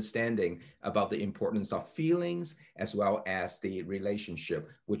her understanding about the importance of feelings as well as the relationship,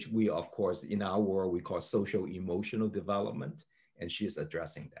 which we, of course, in our world, we call social emotional development, and she's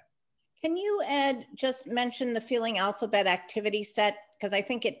addressing that. Can you, Ed, just mention the feeling alphabet activity set? Because I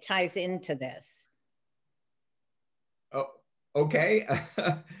think it ties into this. Oh, okay.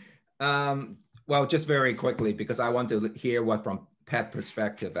 Well, just very quickly, because I want to hear what from Pat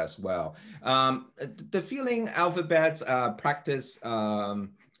perspective as well. The feeling alphabet practice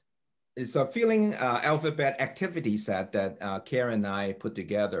is a feeling alphabet activity set that Karen and I put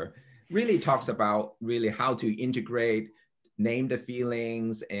together. Really talks about really how to integrate, name the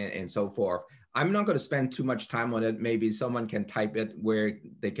feelings, and so forth. I'm not going to spend too much time on it. Maybe someone can type it where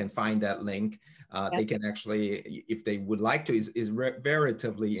they can find that link. They can actually, if they would like to, is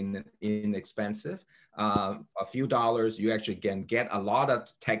relatively inexpensive. A few dollars, you actually can get a lot of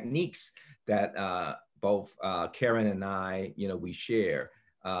techniques that both Karen and I, we share.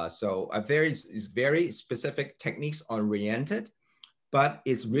 So it's very specific techniques oriented, but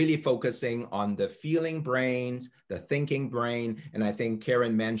it's really focusing on the feeling brains, the thinking brain. And I think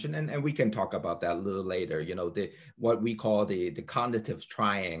Karen mentioned, and we can talk about that a little later, what we call the cognitive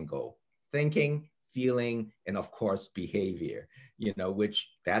triangle: thinking, feeling, and of course, behavior, which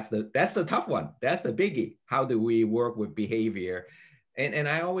that's the tough one. That's the biggie. How do we work with behavior? And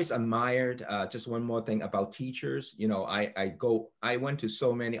I always admired, just one more thing about teachers. I went to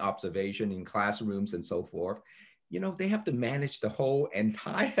so many observations in classrooms and so forth. They have to manage the whole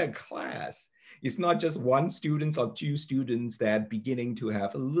entire class. It's not just one student or two students that beginning to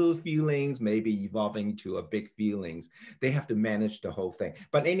have little feelings, maybe evolving to a big feelings. They have to manage the whole thing.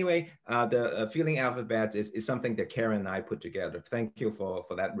 But anyway, the feeling alphabet is something that Karen and I put together. Thank you for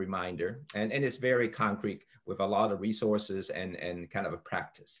that reminder. And it's very concrete with a lot of resources and kind of a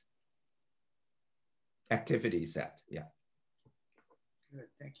practice. Activity set, yeah. Good,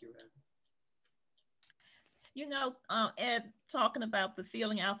 thank you, Ed. Ed, talking about the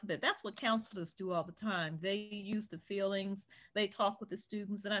feeling alphabet, that's what counselors do all the time. They use the feelings, they talk with the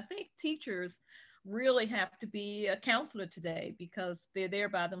students. And I think teachers really have to be a counselor today, because they're there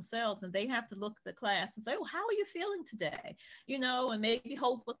by themselves and they have to look at the class and say, oh, how are you feeling today? And maybe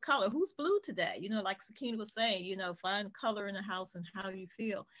hold what color, who's blue today? Like Sakina was saying, find color in the house and how you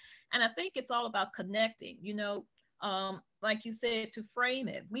feel. And I think it's all about connecting, like you said, to frame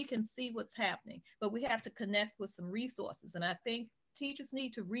it. We can see what's happening, but we have to connect with some resources. And I think teachers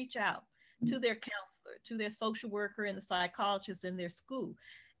need to reach out to their counselor, to their social worker and the psychologist in their school,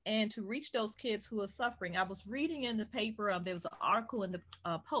 and to reach those kids who are suffering. I was reading in the paper, there was an article in the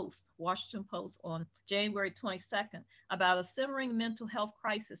Washington Post on January 22nd about a simmering mental health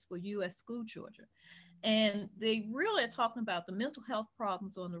crisis for U.S. school children. And they really are talking about the mental health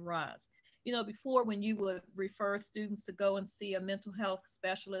problems on the rise. Before, when you would refer students to go and see a mental health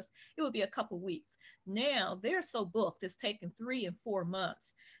specialist, it would be a couple of weeks. Now they're so booked, it's taking 3 and 4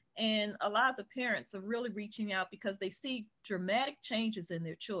 months. And a lot of the parents are really reaching out because they see dramatic changes in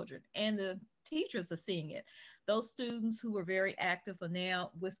their children, and the teachers are seeing it. Those students who were very active are now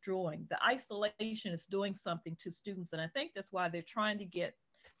withdrawing. The isolation is doing something to students. And I think that's why they're trying to get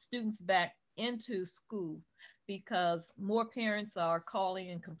students back into school, because more parents are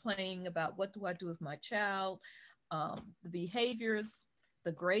calling and complaining about, what do I do with my child? The behaviors,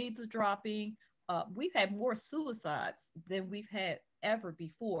 the grades are dropping. We've had more suicides than we've had ever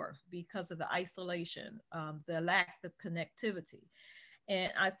before because of the isolation, the lack of connectivity.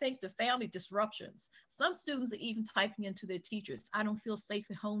 And I think the family disruptions, some students are even typing into their teachers, I don't feel safe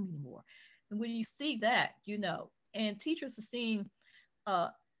at home anymore. And when you see that, you know, and teachers are seeing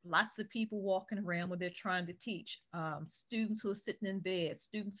lots of people walking around when they're trying to teach, students who are sitting in bed,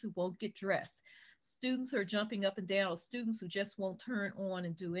 students who won't get dressed, students who are jumping up and down, or students who just won't turn on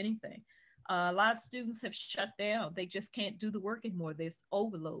and do anything. A lot of students have shut down. They just can't do the work anymore. There's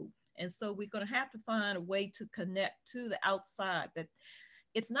overload. And so we're going to have to find a way to connect to the outside. That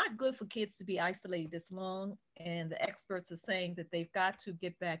it's not good for kids to be isolated this long. And the experts are saying that they've got to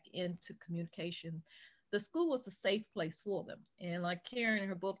get back into communication. The school was a safe place for them. And like Karen in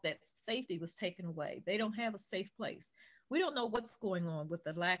her book, that safety was taken away. They don't have a safe place. We don't know what's going on with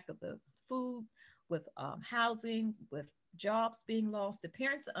the lack of the food, with housing, with jobs being lost. The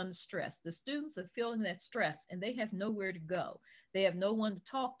parents are under stress. The students are feeling that stress and they have nowhere to go. They have no one to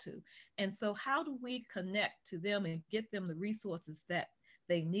talk to. And so how do we connect to them and get them the resources that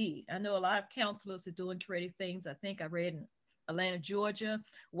they need? I know a lot of counselors are doing creative things. I think I read in Atlanta, Georgia,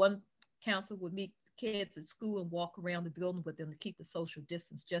 one counselor would meet kids at school and walk around the building with them to keep the social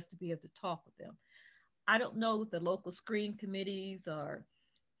distance, just to be able to talk with them. I don't know if the local screening committees are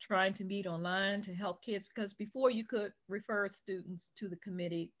trying to meet online to help kids, because before you could refer students to the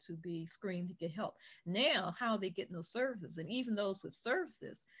committee to be screened to get help. Now, how are they getting those services? And even those with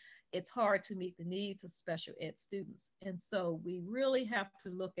services, it's hard to meet the needs of special ed students. And so we really have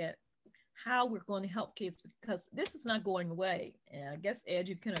to look at how we're going to help kids, because this is not going away. And I guess, Ed,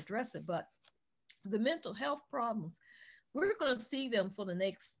 you can address it, but the mental health problems, we're going to see them for the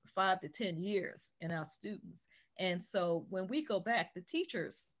next 5 to 10 years in our students. And so when we go back, the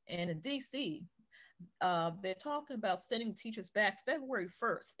teachers, and in DC, they're talking about sending teachers back February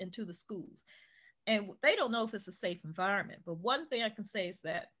 1st into the schools. And they don't know if it's a safe environment. But one thing I can say is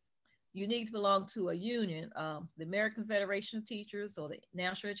that you need to belong to a union, the American Federation of Teachers or the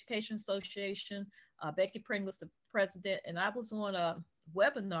National Education Association. Becky Pring was the president, and I was on a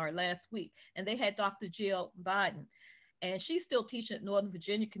webinar last week, and they had Dr. Jill Biden, and she's still teaching at Northern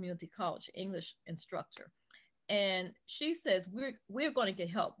Virginia Community College, English instructor. And she says, we're going to get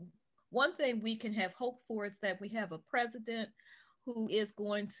help. One thing we can have hope for is that we have a president who is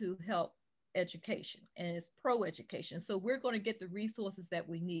going to help education and is pro-education. So we're going to get the resources that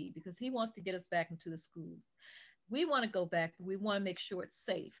we need, because he wants to get us back into the schools. We want to go back, but we want to make sure it's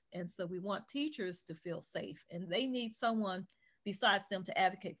safe. And so we want teachers to feel safe, and they need someone besides them to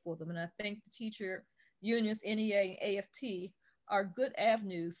advocate for them. And I think the teacher unions, NEA and AFT, are good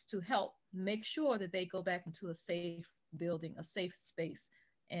avenues to help make sure that they go back into a safe building, a safe space,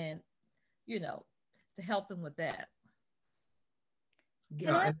 and, you know, to help them with that.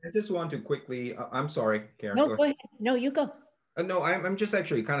 Yeah, I just want to quickly, I'm sorry, Karen. No, go ahead. No, you go. No, I'm just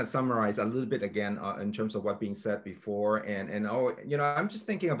actually kind of summarize a little bit again in terms of what being said before. And oh, you know, I'm just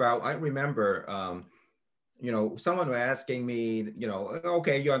thinking about, I remember, you know, someone was asking me, you know,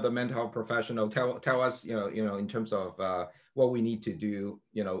 okay, you're the mental health professional, tell us, you know, in terms of what we need to do,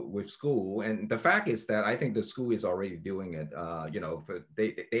 you know, with school. And the fact is that I think the school is already doing it. You know,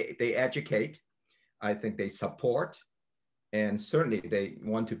 they educate, I think they support, and certainly they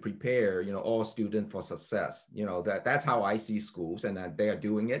want to prepare, you know, all students for success. You know, that's how I see schools, and that they are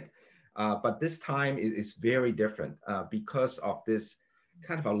doing it. But this time is very different because of this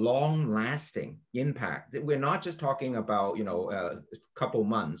kind of a long-lasting impact. We're not just talking about, you know, a couple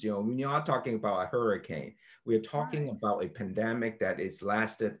months. You know, we're not talking about a hurricane. We're talking about a pandemic that is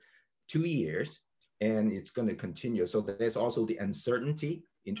lasted 2 years, and it's going to continue. So there's also the uncertainty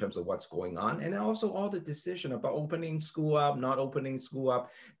in terms of what's going on, and then also all the decision about opening school up, not opening school up.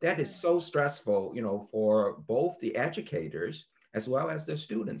 That is so stressful, you know, for both the educators as well as the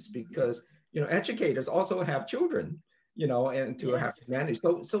students, because, you know, educators also have children, you know, and to have to manage.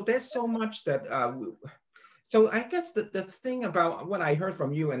 So there's so much that, so I guess the thing about what I heard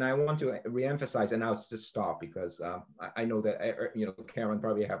from you, and I want to reemphasize, and I'll just stop because I know that, you know, Karen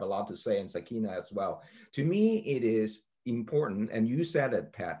probably have a lot to say, and Sakina as well. To me, it is important, and you said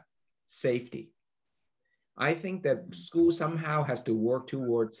it, Pat, safety. I think that school somehow has to work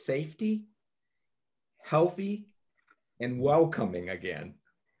towards safety, healthy, and welcoming again.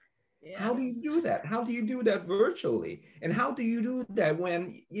 Yes. How do you do that? How do you do that virtually? And how do you do that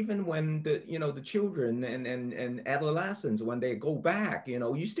when, even when the, you know, the children and adolescents, when they go back, you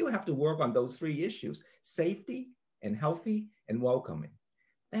know, you still have to work on those 3 issues: safety and healthy and welcoming.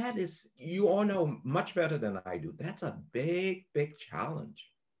 That is, you all know much better than I do. That's a big, big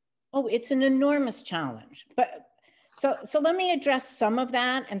challenge. Oh, it's an enormous challenge. But so let me address some of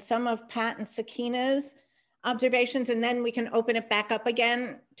that and some of Pat and Sakina's observations, and then we can open it back up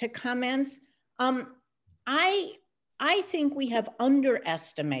again to comments. I think we have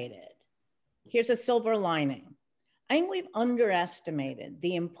underestimated, here's a silver lining, I think we've underestimated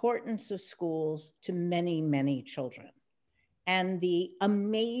the importance of schools to many, many children and the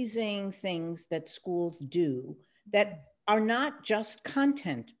amazing things that schools do that are not just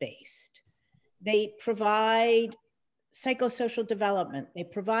content-based. They provide psychosocial development, they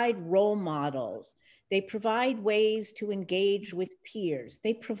provide role models, they provide ways to engage with peers,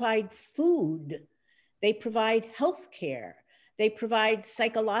 they provide food, they provide healthcare, they provide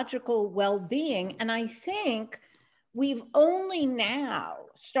psychological well-being. And I think we've only now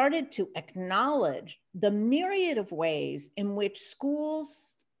started to acknowledge the myriad of ways in which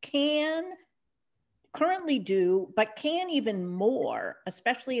schools can currently do, but can even more,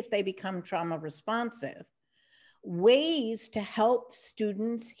 especially if they become trauma responsive, ways to help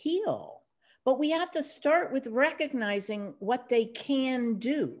students heal. But we have to start with recognizing what they can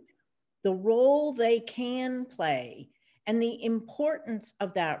do, the role they can play, and the importance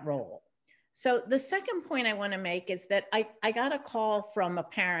of that role. So the second point I want to make is that I got a call from a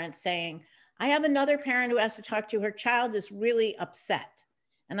parent saying, I have another parent who has to talk to you. Her child is really upset.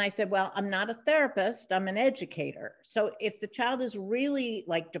 And I said, well, I'm not a therapist, I'm an educator. So if the child is really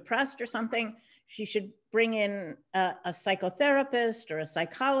like depressed or something, she should bring in a psychotherapist or a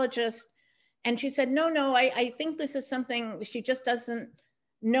psychologist. And she said, no, I think this is something, she just doesn't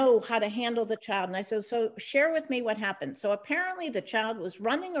know how to handle the child. And I said, so share with me what happened. So apparently the child was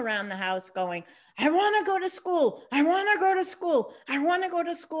running around the house going, I want to go to school. I want to go to school. I want to go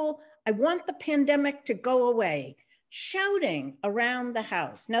to school. I want the pandemic to go away, shouting around the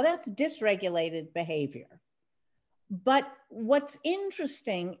house. Now that's dysregulated behavior. But what's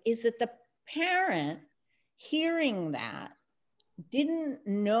interesting is that the parent hearing that didn't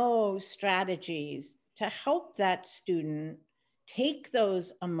know strategies to help that student take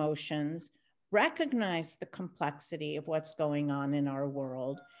those emotions, recognize the complexity of what's going on in our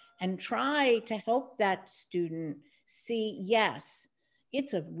world, and try to help that student see, yes,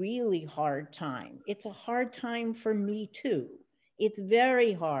 it's a really hard time. It's a hard time for me too. It's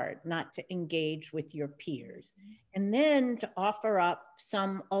very hard not to engage with your peers. And then to offer up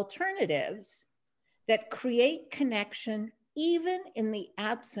some alternatives that create connection even in the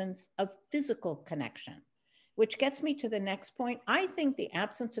absence of physical connection. Which gets me to the next point. I think the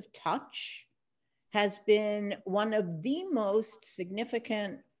absence of touch has been one of the most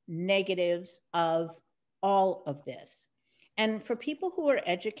significant negatives of all of this. And for people who are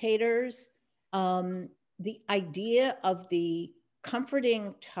educators, the idea of the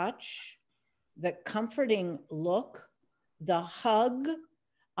comforting touch, the comforting look, the hug,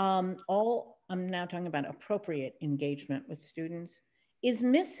 I'm now talking about appropriate engagement with students, is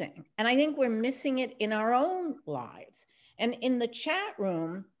missing. And I think we're missing it in our own lives. And in the chat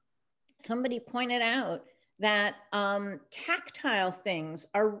room, somebody pointed out that tactile things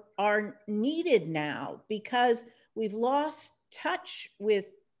are needed now because we've lost touch with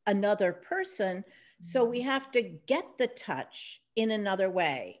another person. So we have to get the touch in another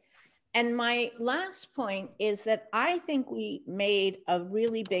way. And my last point is that I think we made a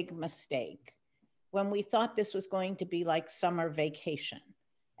really big mistake when we thought this was going to be like summer vacation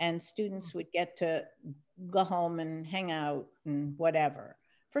and students would get to go home and hang out and whatever.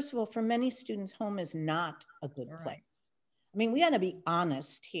 First of all, for many students, home is not a good place. I mean, we got to be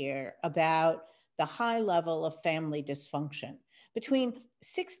honest here about the high level of family dysfunction. Between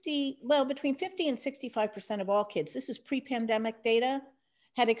 50 and 65% of all kids, this is pre-pandemic data,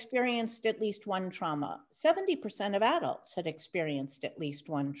 had experienced at least one trauma. 70% of adults had experienced at least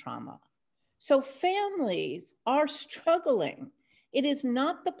one trauma. So families are struggling. It is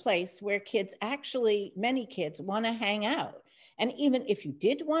not the place where many kids want to hang out. And even if you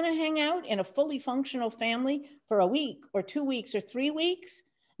did want to hang out in a fully functional family for a week or 2 weeks or 3 weeks,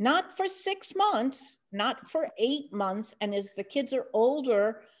 not for 6 months, not for 8 months. And as the kids are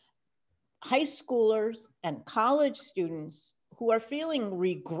older, high schoolers and college students who are feeling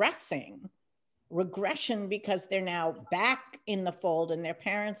regression because they're now back in the fold and their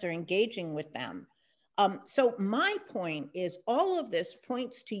parents are engaging with them. So my point is all of this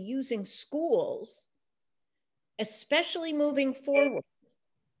points to using schools, especially moving forward,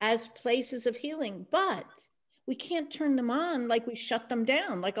 as places of healing, but we can't turn them on like we shut them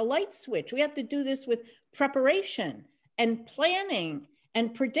down, like a light switch. We have to do this with preparation and planning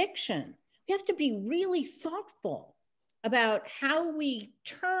and prediction. We have to be really thoughtful about how we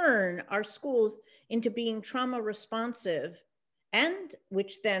turn our schools into being trauma responsive, and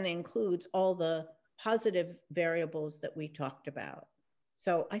which then includes all the positive variables that we talked about.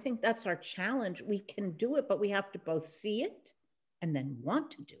 So I think that's our challenge. We can do it, but we have to both see it and then want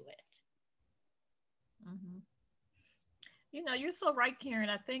to do it. Mm-hmm. You know, you're so right, Karen.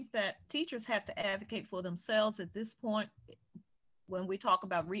 I think that teachers have to advocate for themselves at this point. When we talk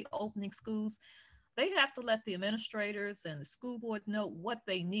about reopening schools, they have to let the administrators and the school board know what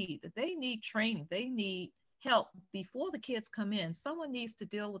they need, that they need training, they need help before the kids come in. Someone needs to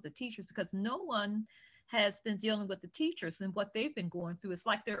deal with the teachers because no one has been dealing with the teachers and what they've been going through. It's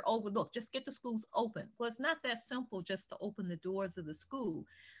like they're overlooked. Just get the schools open. Well, it's not that simple just to open the doors of the school.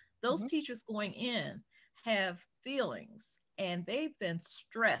 Those teachers going in have feelings and they've been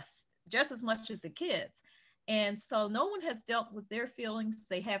stressed just as much as the kids. And so no one has dealt with their feelings.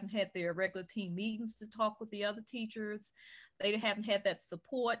 They haven't had their regular team meetings to talk with the other teachers. They haven't had that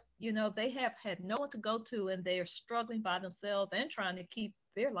support. You know, they have had no one to go to, and they are struggling by themselves and trying to keep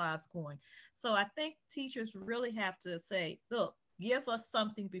their lives going. So I think teachers really have to say, look, give us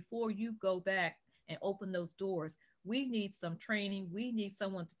something before you go back and open those doors. We need some training. We need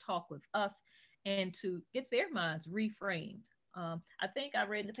someone to talk with us and to get their minds reframed. I think I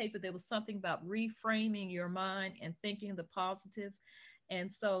read in the paper there was something about reframing your mind and thinking the positives.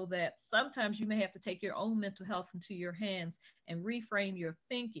 And so that sometimes you may have to take your own mental health into your hands and reframe your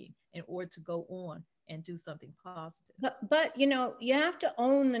thinking in order to go on and do something positive. But you know, you have to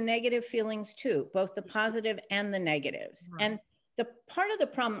own the negative feelings too, both the positive and the negatives. Right. And the part of the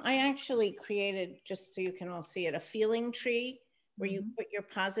problem, I actually created, just so you can all see it, a feeling tree where you put your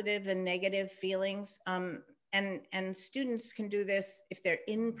positive and negative feelings. And students can do this if they're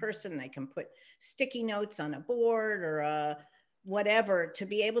in person. They can put sticky notes on a board or whatever to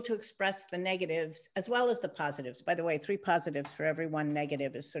be able to express the negatives as well as the positives. By the way, 3 positives for every 1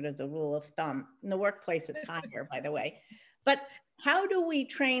 negative is sort of the rule of thumb. In the workplace, it's higher, by the way. But how do we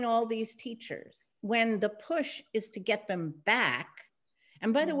train all these teachers when the push is to get them back?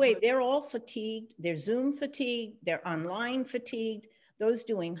 And by the way, they're all fatigued. They're Zoom fatigued. They're online fatigued. Those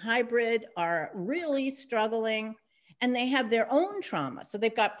doing hybrid are really struggling, and they have their own trauma. So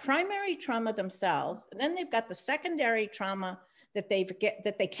they've got primary trauma themselves, and then they've got the secondary trauma that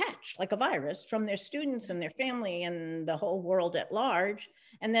they catch like a virus from their students and their family and the whole world at large,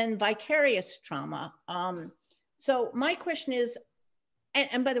 and then vicarious trauma. So my question is,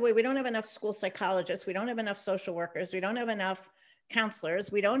 and by the way, we don't have enough school psychologists, we don't have enough social workers, we don't have enough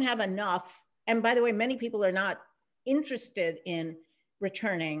counselors, we don't have enough, and by the way, many people are not interested in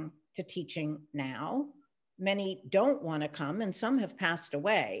returning to teaching now. Many don't want to come, and some have passed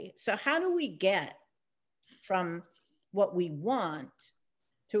away. So how do we get from what we want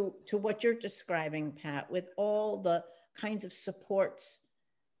to what you're describing, Pat, with all the kinds of supports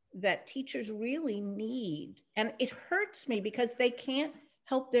that teachers really need? And it hurts me because they can't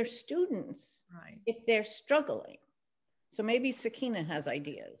help their students if they're struggling. So maybe Sakina has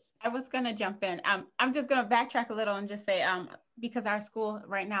ideas. I was going to jump in. I'm just going to backtrack a little and just say, because our school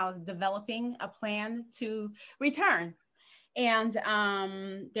right now is developing a plan to return. And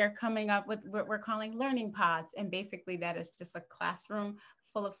they're coming up with what we're calling learning pods. And basically that is just a classroom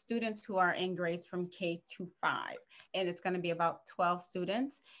full of students who are in grades from K through 5. And it's going to be about 12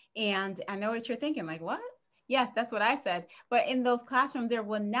 students. And I know what you're thinking, like, what? Yes, that's what I said. But in those classrooms, there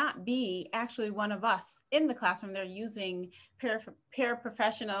will not be actually one of us in the classroom. They're using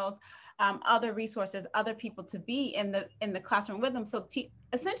paraprofessionals, other resources, other people to be in the classroom with them. So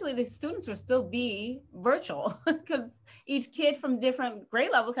essentially, the students will still be virtual because each kid from different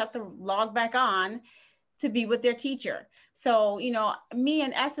grade levels have to log back on to be with their teacher. So, you know, me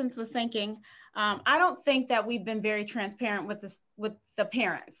in essence was thinking, I don't think that we've been very transparent with the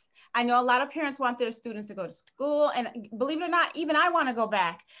parents. I know a lot of parents want their students to go to school, and believe it or not, even I want to go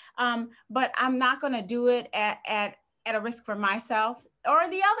back, but I'm not going to do it at a risk for myself or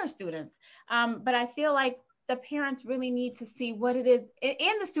the other students. But I feel like the parents really need to see what it is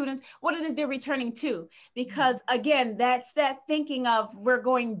in the students, what it is they're returning to, because again, that's that thinking of we're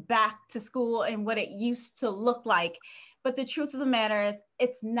going back to school and what it used to look like. But the truth of the matter is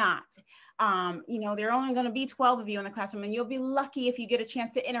it's not. You know, there are only going to be 12 of you in the classroom, and you'll be lucky if you get a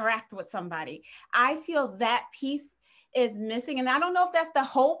chance to interact with somebody. I feel that piece is missing. And I don't know if that's the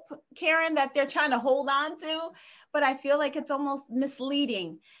hope, Karen, that they're trying to hold on to, but I feel like it's almost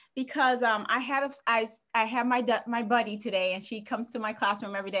misleading because I have my buddy today, and she comes to my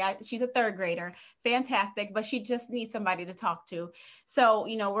classroom every day. She's a 3rd grader, fantastic, but she just needs somebody to talk to. So,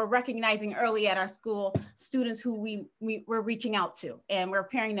 you know, we're recognizing early at our school students who we're reaching out to, and we're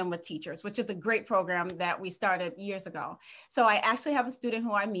pairing them with teachers, which is a great program that we started years ago. So I actually have a student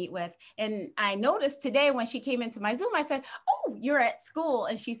who I meet with, and I noticed today when she came into my Zoom, I said, "Oh, you're at school?"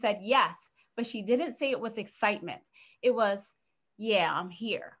 And she said, "Yes," but she didn't say it with excitement. It was, "Yeah, I'm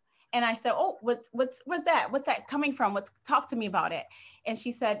here." And I said, "Oh, what's that? What's that coming from? Talk to me about it." And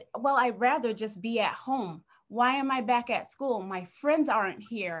she said, "Well, I'd rather just be at home why am I back at school? My friends aren't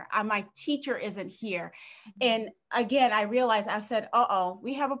here. My teacher isn't here. And again, I realized, I said,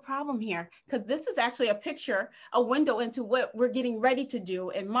 we have a problem here, because this is actually a picture, a window into what we're getting ready to do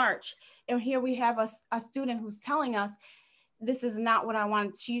in March. And here we have a student who's telling us, this is not what I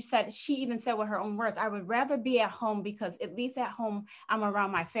want. She even said with her own words, I would rather be at home, because at least at home, I'm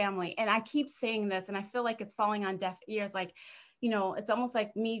around my family. And I keep saying this, and I feel like it's falling on deaf ears. Like, it's almost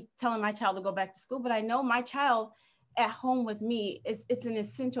like me telling my child to go back to school, but I know my child at home with me it's an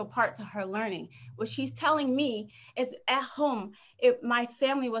essential part to her learning. What she's telling me is, at home, my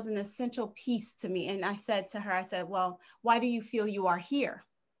family was an essential piece to me. And I said to her, well, why do you feel you are here?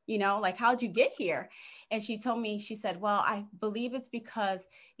 Like, how'd you get here? And she told me, she said, well, I believe it's because,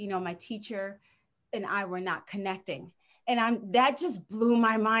 my teacher and I were not connecting. And that just blew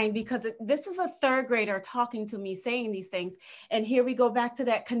my mind, because this is a third grader talking to me, saying these things. And here we go back to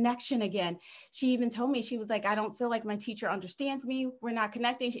that connection again. She even told me, she was like, I don't feel like my teacher understands me. We're not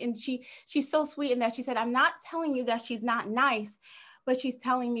connecting. And she's so sweet in that she said, I'm not telling you that she's not nice, but she's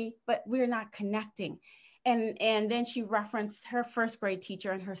telling me, but we're not connecting. And then she referenced her first grade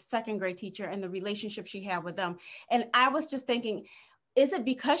teacher and her second grade teacher and the relationship she had with them. And I was just thinking, is it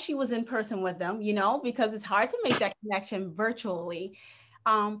because she was in person with them, because it's hard to make that connection virtually.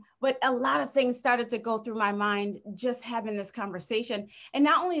 But a lot of things started to go through my mind just having this conversation. And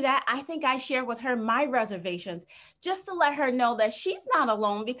not only that, I think I shared with her my reservations, just to let her know that she's not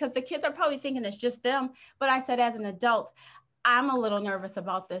alone, because the kids are probably thinking it's just them. But I said, as an adult, I'm a little nervous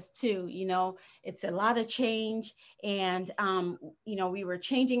about this too. It's a lot of change. And, we were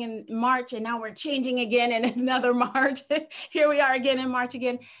changing in March, and now we're changing again in another March. Here we are again in March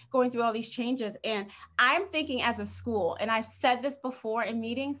again, going through all these changes. And I'm thinking, as a school, and I've said this before in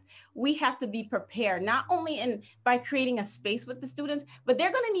meetings, we have to be prepared, not only by creating a space with the students, but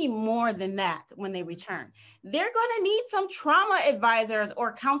they're going to need more than that when they return. They're going to need some trauma advisors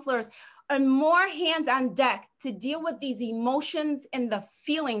or counselors, and more hands on deck to deal with these emotions and the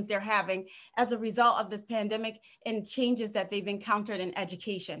feelings they're having as a result of this pandemic and changes that they've encountered in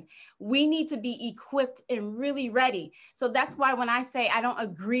education. We need to be equipped and really ready. So that's why when I say I don't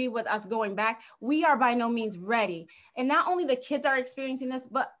agree with us going back, we are by no means ready. And not only the kids are experiencing this,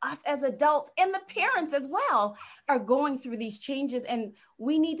 but us as adults and the parents as well are going through these changes. And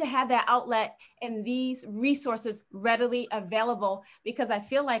we need to have that outlet and these resources readily available, because I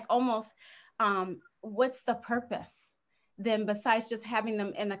feel like almost what's the purpose then besides just having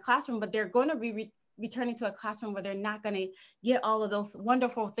them in the classroom? But they're going to be returning to a classroom where they're not going to get all of those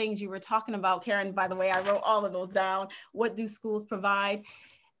wonderful things you were talking about, Karen. By the way, I wrote all of those down. What do schools provide?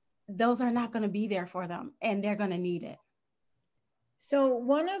 Those are not going to be there for them, and they're going to need it. So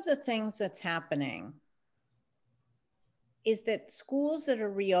one of the things that's happening is that schools that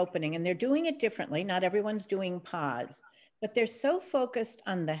are reopening, and they're doing it differently, not everyone's doing pods, but they're so focused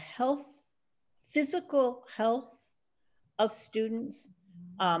on the physical health of students.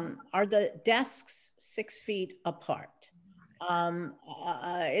 Are the desks 6 feet apart?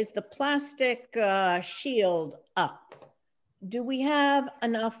 Is the plastic shield up? Do we have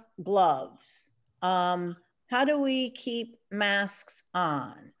enough gloves? How do we keep masks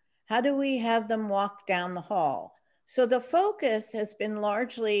on? How do we have them walk down the hall? So the focus has been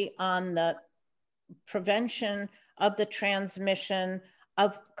largely on the prevention of the transmission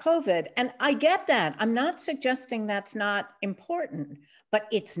of COVID. And I get that. I'm not suggesting that's not important, but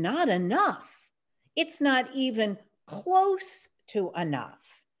it's not enough. It's not even close to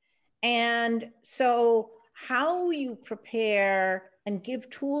enough. And so how you prepare and give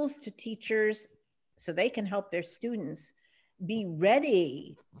tools to teachers so they can help their students be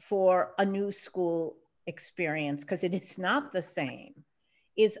ready for a new school experience, because it is not the same,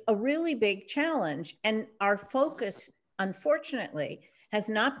 is a really big challenge. And our focus, unfortunately, has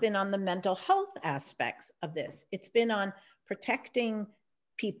not been on the mental health aspects of this. It's been on protecting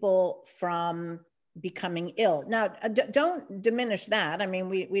people from becoming ill. Now, don't diminish that. I mean,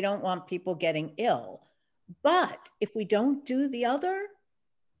 we don't want people getting ill, but if we don't do the other,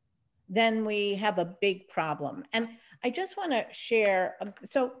 then we have a big problem. And I just want to share,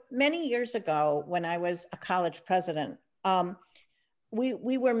 so many years ago when I was a college president,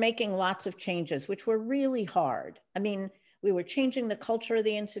 we were making lots of changes, which were really hard. I mean, we were changing the culture of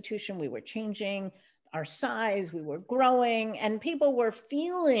the institution, we were changing our size, we were growing, and people were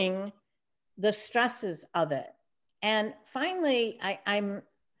feeling the stresses of it. And finally, I'm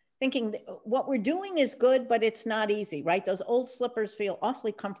thinking what we're doing is good, but it's not easy, right? Those old slippers feel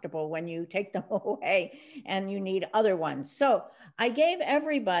awfully comfortable when you take them away and you need other ones. So I gave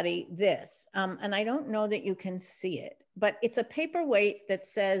everybody this, and I don't know that you can see it, but it's a paperweight that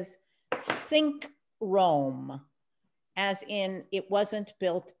says, think Rome, as in it wasn't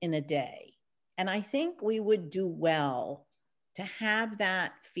built in a day. And I think we would do well to have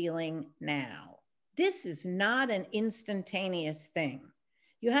that feeling now. This is not an instantaneous thing.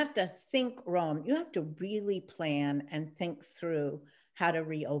 You have to think Rome. You have to really plan and think through how to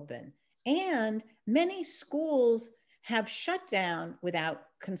reopen. And many schools have shut down without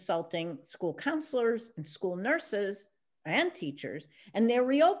consulting school counselors and school nurses and teachers, and they're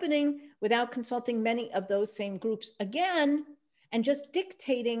reopening without consulting many of those same groups again, and just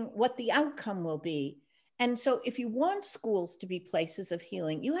dictating what the outcome will be. And so if you want schools to be places of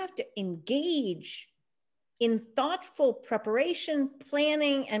healing, you have to engage in thoughtful preparation,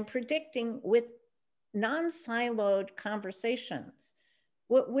 planning, and predicting with non-siloed conversations.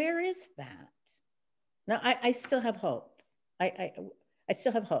 Where is that? Now, I still have hope. I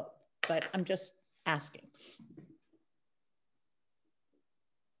still have hope, but I'm just asking.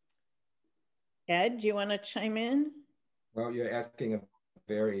 Ed, do you want to chime in? Well, you're asking a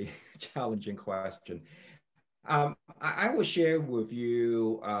very challenging question. I will share with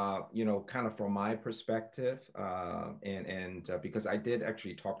you, you know, kind of from my perspective, and because I did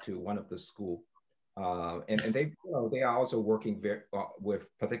actually talk to one of the school, and they, you know, they are also working with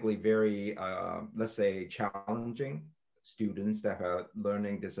particularly very, let's say, challenging students that have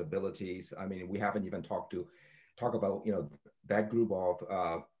learning disabilities. I mean, we haven't even talk about, you know, that group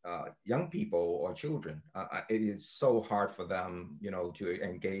of young people or children. It is so hard for them, you know, to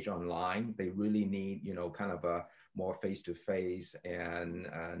engage online. They really need, you know, kind of a more face-to-face and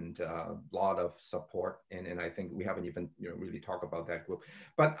a lot of support. And I think we haven't even, you know, really talked about that group.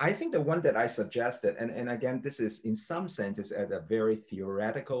 But I think the one that I suggested, and again, this is in some senses at a very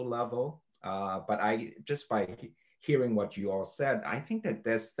theoretical level, but I just by hearing what you all said, I think that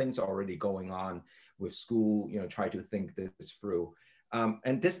there's things already going on with school, you know, try to think this through.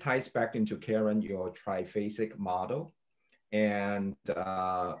 And this ties back into Karen, your triphasic model. And,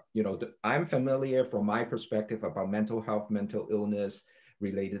 you know, I'm familiar from my perspective about mental health, mental illness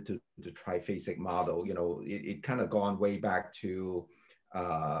related to the triphasic model. You know, it kind of gone way back to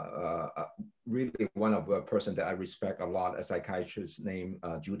really one of a person that I respect a lot, a psychiatrist named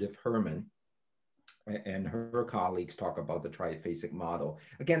Judith Herman. And her colleagues talk about the triphasic model.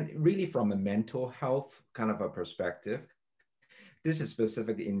 Again, really from a mental health kind of a perspective. This is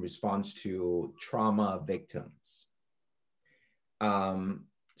specifically in response to trauma victims.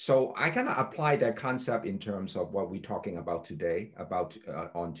 So I kind of apply that concept in terms of what we're talking about today, about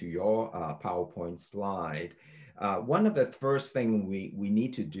onto your PowerPoint slide. One of the first things we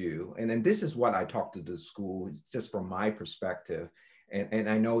need to do, and then this is what I talk to the school, just from my perspective, and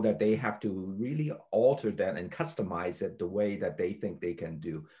I know that they have to really alter that and customize it the way that they think they can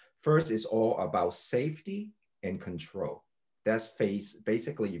do. First, it's all about safety and control. That's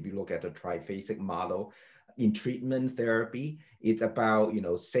basically, if you look at the triphasic model, in treatment therapy, it's about, you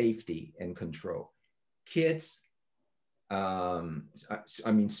know, safety and control. Kids, I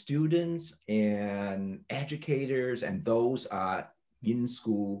mean, students and educators and those in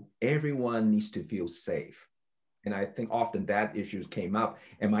school, everyone needs to feel safe. And I think often that issues came up.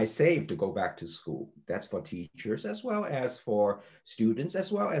 Am I safe to go back to school? That's for teachers as well as for students,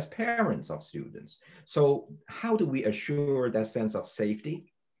 as well as parents of students. So how do we assure that sense of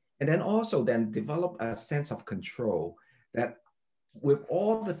safety? And then also then develop a sense of control that with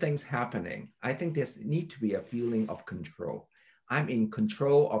all the things happening, I think there's need to be a feeling of control. I'm in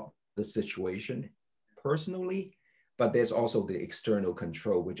control of the situation personally, but there's also the external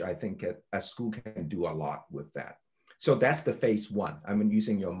control, which I think a school can do a lot with that. So that's the phase one. I'm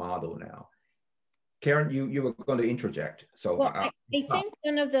using your model now. Karen, you were going to interject. So well, I think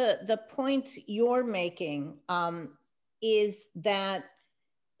one of the points you're making is that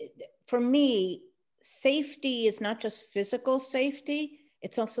for me, safety is not just physical safety,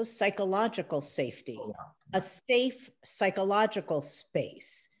 it's also psychological safety, a safe psychological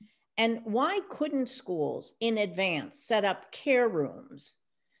space. And why couldn't schools in advance set up care rooms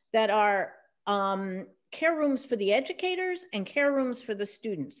that are care rooms for the educators and care rooms for the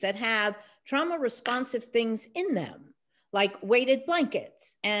students that have trauma responsive things in them, like weighted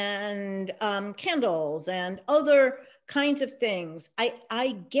blankets and candles and other kinds of things.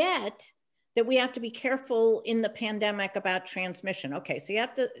 I get that we have to be careful in the pandemic about transmission. Okay, so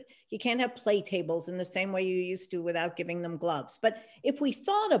you can't have play tables in the same way you used to without giving them gloves. But if we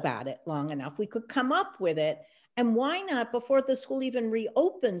thought about it long enough, we could come up with it. And why not, before the school even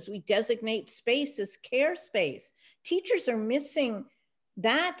reopens, we designate space as care space? Teachers are missing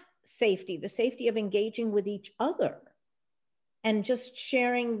that safety, the safety of engaging with each other and just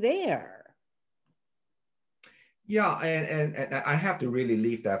sharing there. Yeah, and I have to really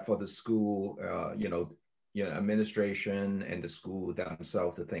leave that for the school, administration and the school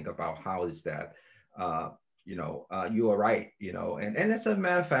themselves to think about how is that, you are right, and as a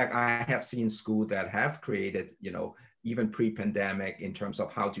matter of fact, I have seen schools that have created, even pre-pandemic in terms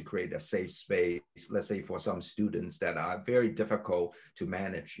of how to create a safe space, let's say for some students that are very difficult to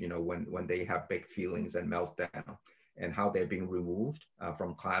manage, when they have big feelings and meltdown, and how they're being removed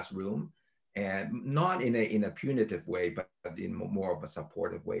from classroom, and not in a punitive way, but in more of a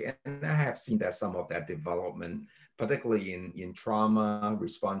supportive way. And I have seen that some of that development, particularly in trauma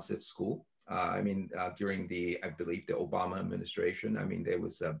responsive school. During I believe the Obama administration, there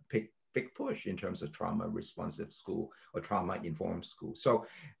was a big push in terms of trauma responsive school or trauma informed school.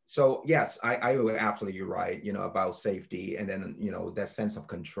 So yes, I will absolutely, you're right, about safety, and then, that sense of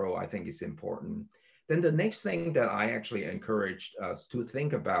control, I think is important. Then the next thing that I actually encouraged us to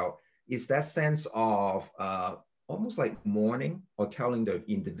think about is that sense of almost like mourning or telling the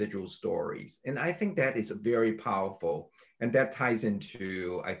individual stories. And I think that is very powerful. And that ties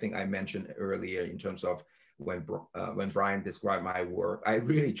into, I think I mentioned earlier, in terms of when Brian described my work, I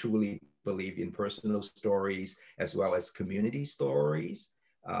really truly believe in personal stories as well as community stories.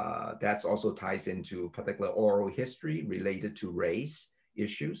 That's also ties into particular oral history related to race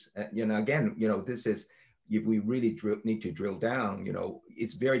issues. Again, this is, if we really need to drill down,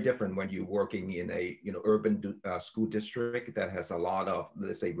 it's very different when you're working in a urban school district that has a lot of,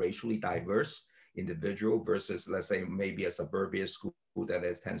 let's say, racially diverse individual versus, let's say, maybe a suburban school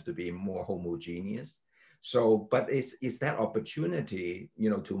that tends to be more homogeneous. So, but it's that opportunity,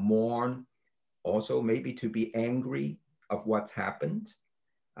 to mourn, also maybe to be angry of what's happened,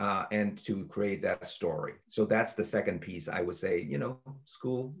 and to create that story. So that's the second piece, I would say,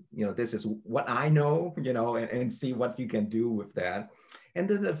 school, this is what I know, and see what you can do with that. And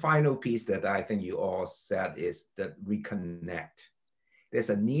then the final piece that I think you all said is that reconnect. There's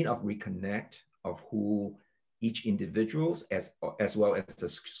a need of reconnect of who each individuals as well as the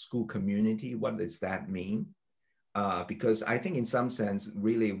school community. What does that mean? Because I think in some sense,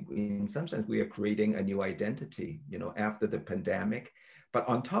 we are creating a new identity, after the pandemic. But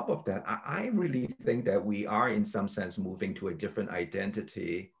on top of that, I really think that we are in some sense moving to a different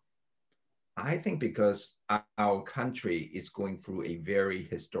identity. I think because our country is going through a very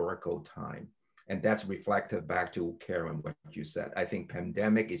historical time. And that's reflected back to Karen, what you said. I think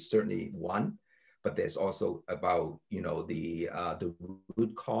pandemic is certainly one, but there's also about, the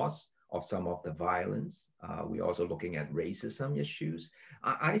root cause of some of the violence. We're also looking at racism issues.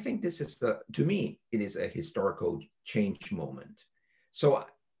 I think this is to me, it is a historical change moment. So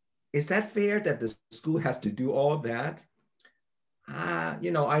is that fair that the school has to do all that? I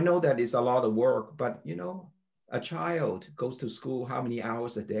know that it's a lot of work, but a child goes to school how many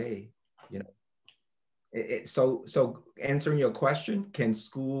hours a day? So answering your question, can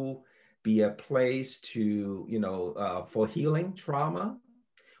school be a place to, for healing trauma?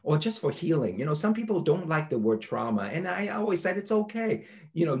 Or just for healing? Some people don't like the word trauma. And I always said, it's okay.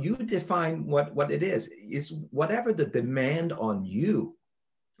 You define what it is. It's whatever the demand on you.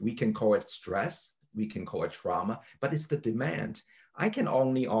 We can call it stress. We can call it trauma, but it's the demand. I can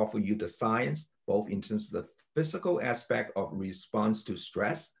only offer you the science, both in terms of the physical aspect of response to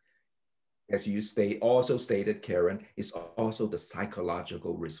stress. As you also stated, Karen, is also the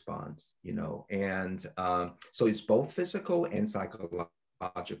psychological response, and so it's both physical and psychological.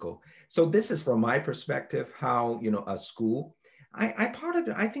 So this is from my perspective, how, a school, I part of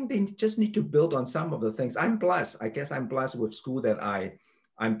it, I think they just need to build on some of the things. I'm blessed. I guess I'm blessed with school that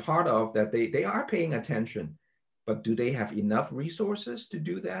I'm part of, that they are paying attention, but do they have enough resources to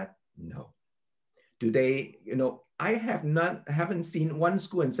do that? No. Do they, I haven't seen one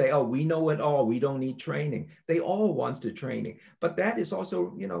school and say, oh, we know it all, we don't need training. They all want the training, but that is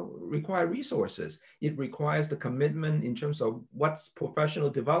also, require resources. It requires the commitment in terms of what's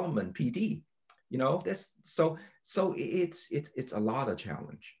professional development, PD, so it's a lot of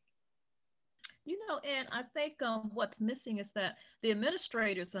challenge. And I think what's missing is that the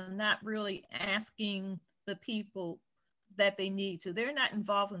administrators are not really asking the people that they need to. They're not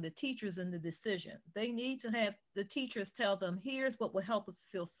involving the teachers in the decision. They need to have the teachers tell them, here's what will help us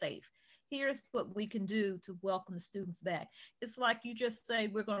feel safe. Here's what we can do to welcome the students back. It's like you just say,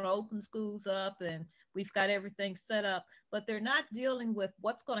 we're going to open schools up and we've got everything set up, but they're not dealing with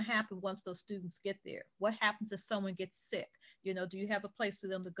what's going to happen once those students get there. What happens if someone gets sick? Do you have a place for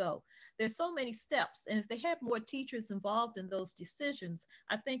them to go? There's so many steps. And if they have more teachers involved in those decisions,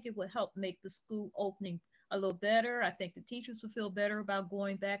 I think it would help make the school opening a little better. I think the teachers will feel better about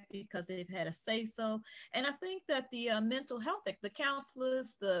going back because they've had a say so. And I think that the mental health, the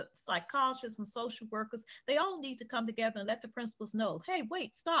counselors, the psychologists and social workers, they all need to come together and let the principals know, hey,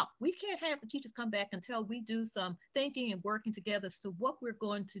 wait, stop. We can't have the teachers come back until we do some thinking and working together as to what we're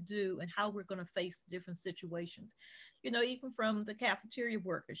going to do and how we're going to face different situations. You know, even from the cafeteria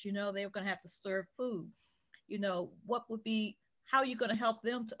workers, you know, they're going to have to serve food. You know, what would be, how are you going to help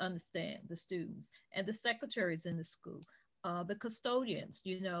them to understand the students and the secretaries in the school, the custodians,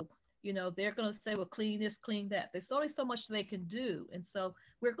 you know, they're going to say, well, clean this, clean that. There's only so much they can do. And so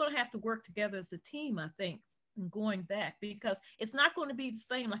we're going to have to work together as a team, I think, in going back, because it's not going to be the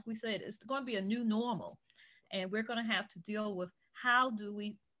same. Like we said, it's going to be a new normal. And we're going to have to deal with how do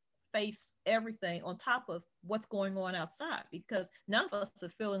we face everything on top of what's going on outside, because none of us are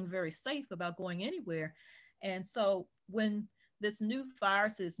feeling very safe about going anywhere. And so when this new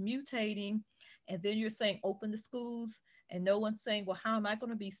virus is mutating, and then you're saying open the schools, and no one's saying, well, how am I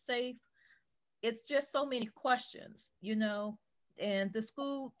going to be safe? It's just so many questions, you know, and the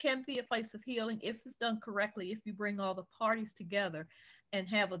school can be a place of healing if it's done correctly, if you bring all the parties together and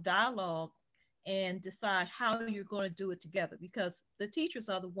have a dialogue and decide how you're going to do it together, because the teachers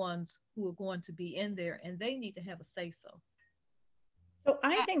are the ones who are going to be in there and they need to have a say so. So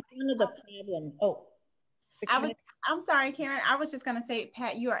I think one of the problems, I'm sorry, Karen. I was just going to say,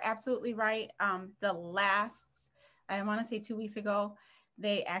 Pat, you are absolutely right. The last, I want to say 2 weeks ago,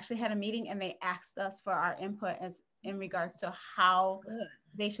 they actually had a meeting and they asked us for our input as in regards to how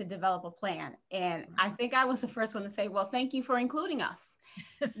they should develop a plan. And I think I was the first one to say, well, thank you for including us.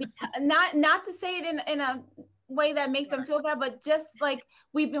 not to say it in a way that makes them feel bad, but just like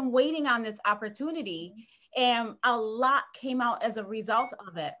we've been waiting on this opportunity. And a lot came out as a result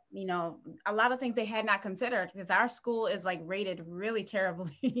of it. You know, a lot of things they had not considered, because our school is like rated really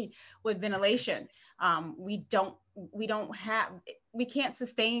terribly with ventilation. We can't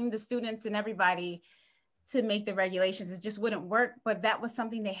sustain the students and everybody to make the regulations. It just wouldn't work, but that was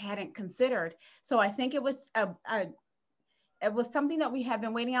something they hadn't considered. So I think it was it was something that we have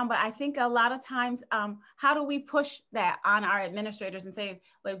been waiting on, but I think a lot of times, how do we push that on our administrators and say,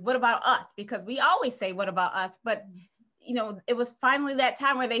 like, what about us? Because we always say, what about us? But, you know, it was finally that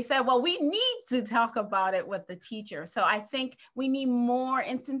time where they said, well, we need to talk about it with the teacher. So I think we need more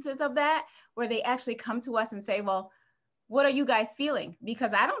instances of that where they actually come to us and say, well, what are you guys feeling?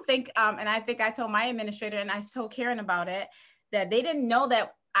 Because I don't think, and I think I told my administrator and I told Karen about it, that they didn't know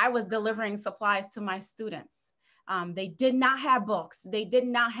that I was delivering supplies to my students. They did not have books. They did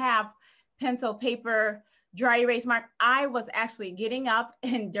not have pencil, paper, dry erase mark. I was actually getting up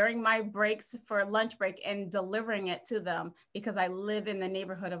and during my breaks for lunch break and delivering it to them, because I live in the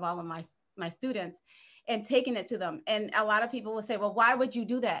neighborhood of all of my students, and taking it to them. And a lot of people would say, well, why would you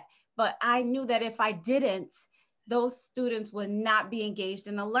do that? But I knew that if I didn't, those students would not be engaged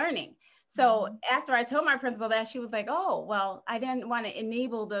in the learning. So after I told my principal that, she was like, oh, well, I didn't want to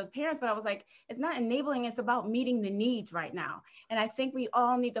enable the parents, but I was like, it's not enabling, it's about meeting the needs right now. And I think we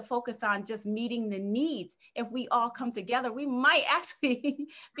all need to focus on just meeting the needs. If we all come together, we might actually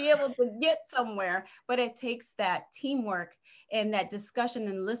be able to get somewhere, but it takes that teamwork and that discussion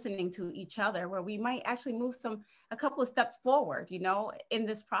and listening to each other, where we might actually move a couple of steps forward, you know, in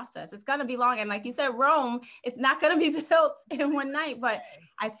this process. It's going to be long. And like you said, Rome, it's not going to be built in one night, but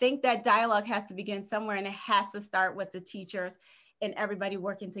I think that dialogue has to begin somewhere, and it has to start with the teachers and everybody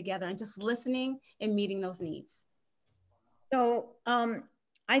working together and just listening and meeting those needs. So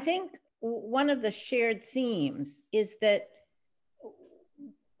I think one of the shared themes is that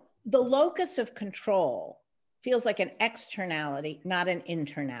the locus of control feels like an externality, not an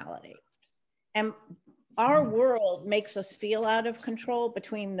internality. And our world makes us feel out of control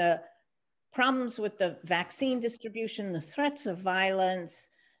between the problems with the vaccine distribution, the threats of violence,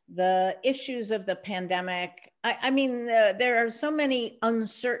 the issues of the pandemic. I mean, there are so many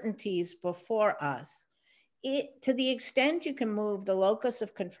uncertainties before us. To the extent you can move the locus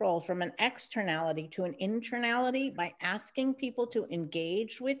of control from an externality to an internality by asking people to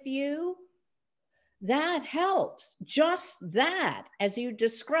engage with you, that helps. Just that, as you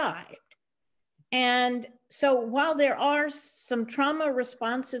described. And so while there are some trauma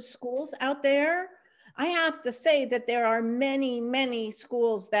responsive schools out there, I have to say that there are many, many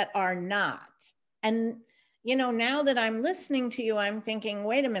schools that are not. And, you know, now that I'm listening to you, I'm thinking,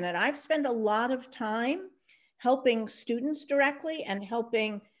 wait a minute, I've spent a lot of time helping students directly and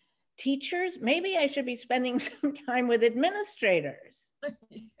helping teachers. Maybe I should be spending some time with administrators.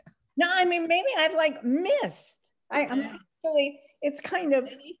 No, I mean, maybe I've like missed. I'm actually, it's kind of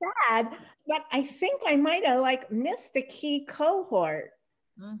sad, but I think I might have like missed the key cohort.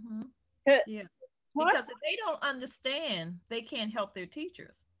 Yeah. Because if they don't understand, they can't help their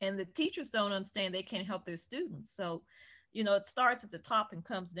teachers. And the teachers don't understand, they can't help their students. So, you know, it starts at the top and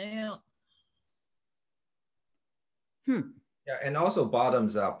comes down. Yeah, and also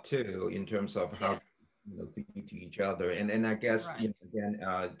bottoms up too, in terms of how feed to each other. And I guess, again,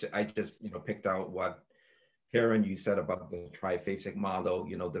 I just, picked out what Karen, you said about the triphasic model.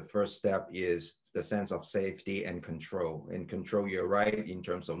 The first step is the sense of safety and control. And control, you're right, in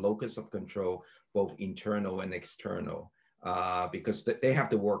terms of locus of control, both internal and external, because they have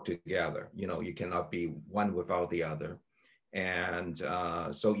to work together. You cannot be one without the other. And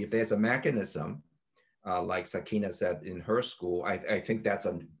so if there's a mechanism, like Sakina said in her school, I think that's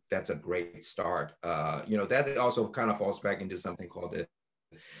a great start. That also kind of falls back into something called the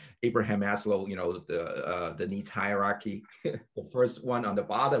Abraham Maslow, the needs hierarchy. The first one on the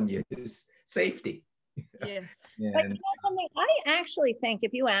bottom is safety. Yes. But something I actually think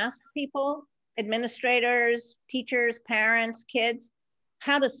if you ask people, administrators, teachers, parents, kids,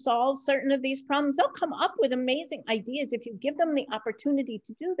 how to solve certain of these problems, they'll come up with amazing ideas if you give them the opportunity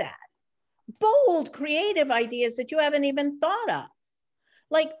to do that. Bold, creative ideas that you haven't even thought of.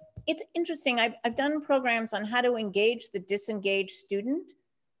 Like, it's interesting. I've done programs on how to engage the disengaged student.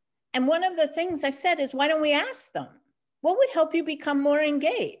 And one of the things I've said is, why don't we ask them, what would help you become more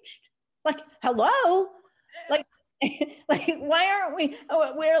engaged? Like, hello? Like why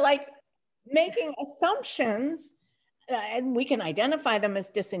aren't we're like making assumptions, and we can identify them as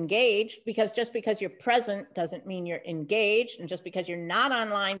disengaged, because just because you're present doesn't mean you're engaged. And just because you're not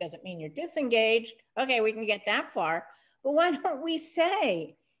online doesn't mean you're disengaged. Okay, we can get that far. But why don't we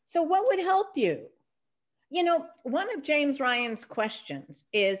say, so what would help you? One of James Ryan's questions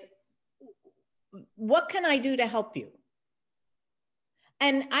is, what can I do to help you?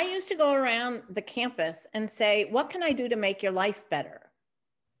 And I used to go around the campus and say, what can I do to make your life better?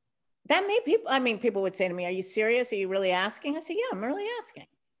 That made people would say to me, are you serious? Are you really asking? I said, yeah, I'm really asking.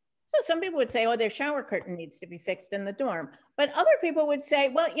 So some people would say, oh, their shower curtain needs to be fixed in the dorm. But other people would say,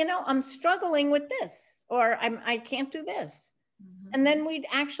 well, I'm struggling with this, or I can't do this. Mm-hmm. And then we'd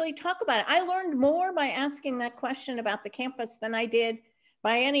actually talk about it. I learned more by asking that question about the campus than I did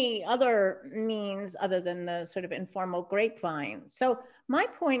by any other means other than the sort of informal grapevine. So my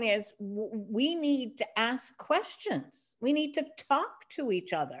point is, we need to ask questions. We need to talk to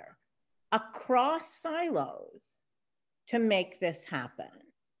each other across silos to make this happen.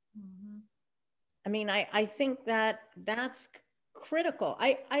 Mm-hmm. I mean, I think that's critical.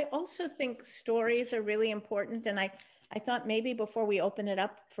 I also think stories are really important. And I thought maybe before we open it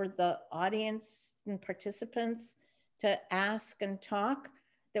up for the audience and participants to ask and talk,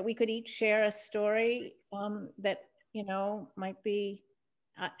 that we could each share a story that, might be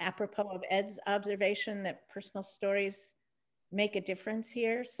apropos of Ed's observation that personal stories make a difference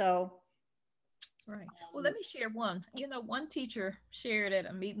here. So. Right. Well, let me share one. One teacher shared at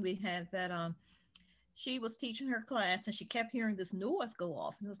a meeting we had that she was teaching her class and she kept hearing this noise go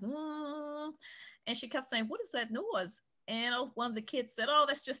off. And it was, and she kept saying, what is that noise? And one of the kids said, oh,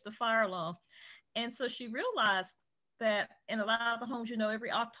 that's just a fire alarm. And so she realized that in a lot of the homes,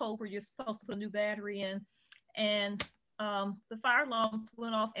 every October, you're supposed to put a new battery in. And the fire alarms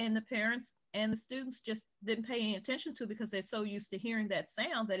went off, and the parents and the students just didn't pay any attention to it because they're so used to hearing that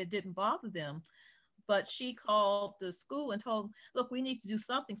sound that it didn't bother them. But she called the school and told them, look, we need to do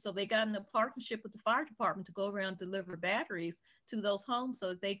something. So they got in a partnership with the fire department to go around and deliver batteries to those homes so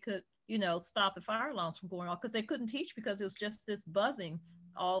that they could, stop the fire alarms from going off, because they couldn't teach because it was just this buzzing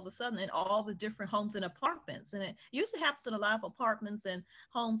all of a sudden in all the different homes and apartments. And it usually happens in a lot of apartments and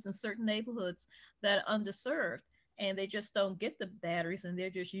homes in certain neighborhoods that are underserved, and they just don't get the batteries and they're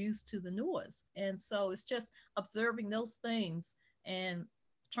just used to the noise. And so it's just observing those things and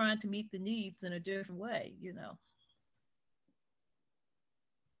trying to meet the needs in a different way,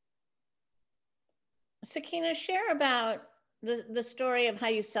 Sakina, share about the story of how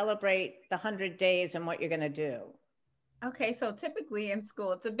you celebrate the 100 days and what you're going to do. Okay, so typically in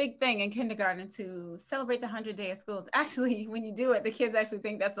school, it's a big thing in kindergarten to celebrate the 100th day of school. Actually, when you do it, the kids actually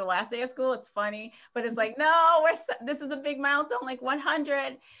think that's the last day of school. It's funny, but it's like, no, this is a big milestone, like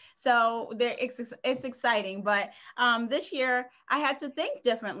 100. So it's exciting. But this year, I had to think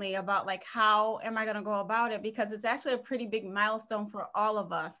differently about like, how am I going to go about it? Because it's actually a pretty big milestone for all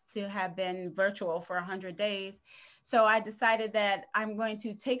of us to have been virtual for 100 days. So I decided that I'm going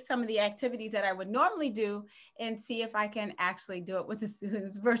to take some of the activities that I would normally do and see if I can actually do it with the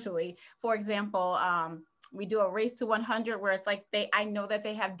students virtually. For example, We do a race to 100 where it's like I know that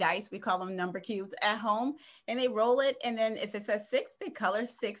they have dice. We call them number cubes at home, and they roll it. And then if it says 6, they color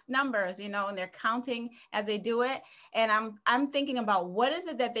 6 numbers, you know, and they're counting as they do it. And I'm thinking about what is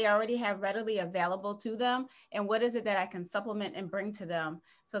it that they already have readily available to them, and what is it that I can supplement and bring to them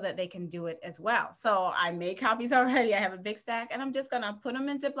so that they can do it as well. So I made copies already. I have a big stack, and I'm just going to put them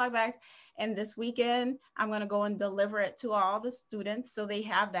in Ziploc bags. And this weekend, I'm going to go and deliver it to all the students so they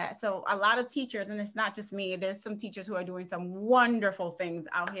have that. So a lot of teachers, and it's not just me, there's some teachers who are doing some wonderful things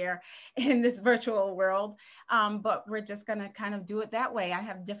out here in this virtual world. But we're just going to kind of do it that way. I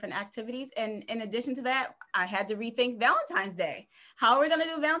have different activities. And in addition to that, I had to rethink Valentine's Day. How are we going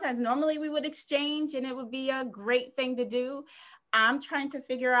to do Valentine's? Normally we would exchange and it would be a great thing to do. I'm trying to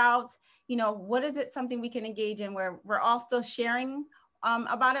figure out, you know, what is it something we can engage in where we're all still sharing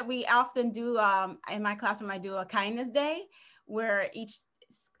about it. We often do, in my classroom, I do a kindness day where each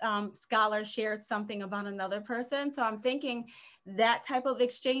scholar shares something about another person. So I'm thinking that type of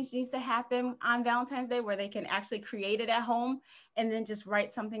exchange needs to happen on Valentine's Day where they can actually create it at home and then just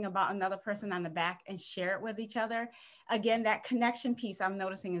write something about another person on the back and share it with each other. Again, that connection piece I'm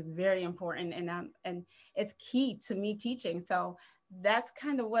noticing is very important, and it's key to me teaching. So that's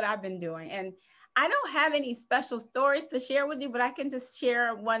kind of what I've been doing. And I don't have any special stories to share with you, but I can just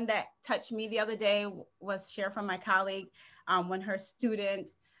share one that touched me the other day, was shared from my colleague when her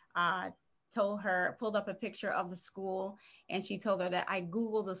student pulled up a picture of the school, and she told her that I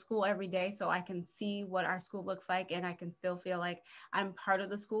Google the school every day so I can see what our school looks like and I can still feel like I'm part of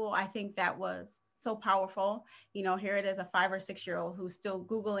the school. I think that was so powerful. You know, here it is, a 5 or 6-year-old who's still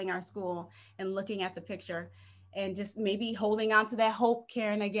Googling our school and looking at the picture. And just maybe holding on to that hope,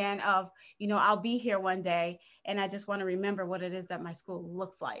 Karen, again, of, you know, I'll be here one day and I just want to remember what it is that my school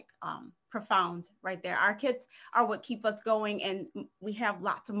looks like. Profound right there. Our kids are what keep us going, and we have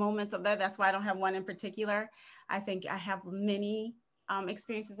lots of moments of that. That's why I don't have one in particular. I think I have many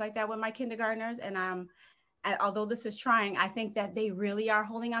experiences like that with my kindergartners, and although this is trying, I think that they really are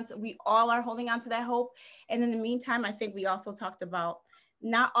holding on to, we all are holding on to that hope. And in the meantime, I think we also talked about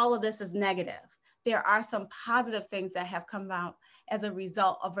not all of this is negative. There are some positive things that have come out as a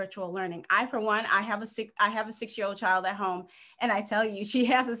result of virtual learning. For one, I have a 6-year-old child at home, and I tell you, she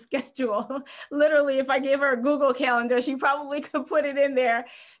has a schedule. Literally, if I gave her a Google Calendar, she probably could put it in there.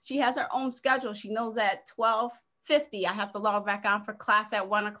 She has her own schedule. She knows at 12:50, I have to log back on for class at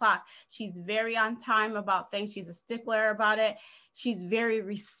 1 o'clock. She's very on time about things. She's a stickler about it. She's very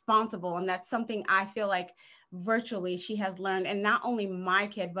responsible. And that's something I feel like virtually she has learned. And not only my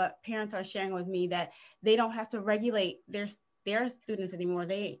kid, but parents are sharing with me that they don't have to regulate their students anymore.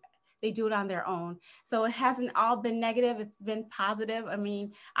 They do it on their own. So it hasn't all been negative. It's been positive. I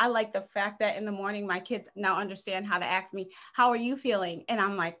mean, I like the fact that in the morning, my kids now understand how to ask me, how are you feeling? And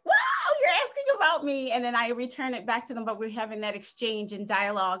I'm like, wow, you're asking about me. And then I return it back to them, but we're having that exchange and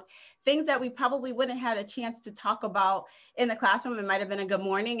dialogue, things that we probably wouldn't have had a chance to talk about in the classroom. It might've been a good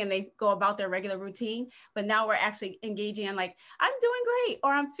morning and they go about their regular routine, but now we're actually engaging in like, I'm doing great,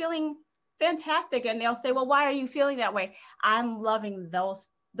 or I'm feeling fantastic. And they'll say, well, why are you feeling that way? I'm loving those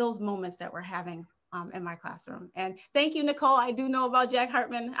moments that we're having in my classroom. And thank you, Nicole. I do know about Jack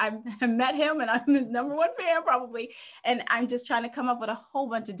Hartman. I've met him and I'm his number 1 fan probably. And I'm just trying to come up with a whole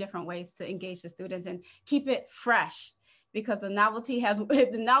bunch of different ways to engage the students and keep it fresh, because the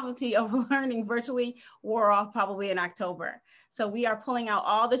novelty of learning virtually wore off probably in October. So we are pulling out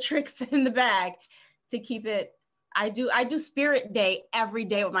all the tricks in the bag to keep it. I do Spirit Day every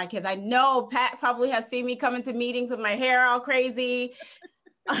day with my kids. I know Pat probably has seen me coming to meetings with my hair all crazy,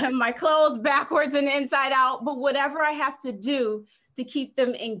 my clothes backwards and inside out, but whatever I have to do to keep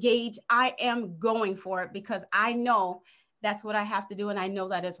them engaged, I am going for it, because I know that's what I have to do. And I know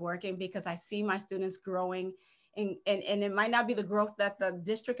that is working because I see my students growing, and it might not be the growth that the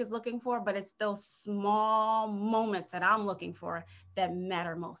district is looking for, but it's those small moments that I'm looking for that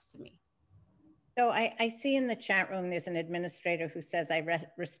matter most to me. So I see in the chat room, there's an administrator who says, I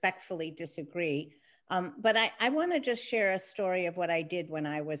respectfully disagree. But I want to just share a story of what I did when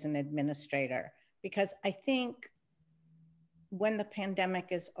I was an administrator, because I think when the pandemic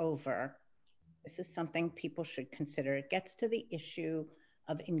is over, this is something people should consider. It gets to the issue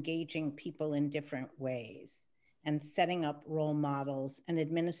of engaging people in different ways and setting up role models and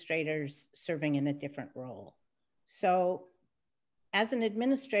administrators serving in a different role. So as an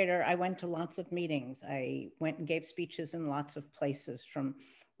administrator, I went to lots of meetings. I went and gave speeches in lots of places, from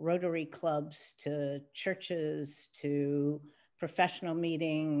Rotary clubs to churches to professional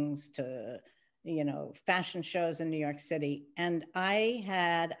meetings to, you know, fashion shows in New York City. And I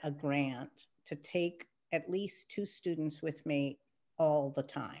had a grant to take at least 2 students with me all the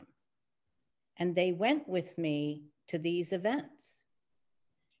time. and they went with me to these events.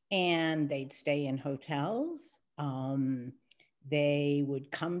 And they'd stay in hotels. They would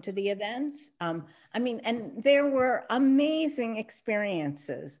come to the events. I mean, and there were amazing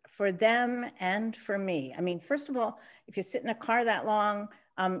experiences for them and for me. I mean, first of all, if you sit in a car that long,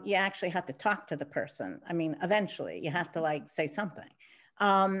 you actually have to talk to the person. I mean, eventually you have to like say something.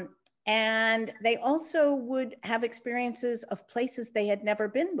 And they also would have experiences of places they had never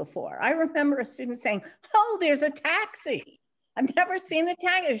been before. I remember a student saying, "Oh, there's a taxi. I've never seen a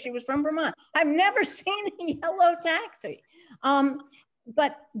taxi." She was from Vermont. "I've never seen a yellow taxi."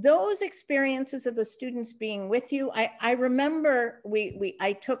 But those experiences of the students being with you, I remember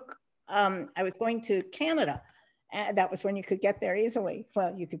I was going to Canada. That was when you could get there easily.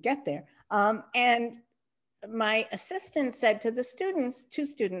 Well, you could get there. And my assistant said to the students, 2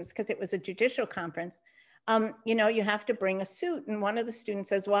 students, because it was a judicial conference, you know, you have to bring a suit. And one of the students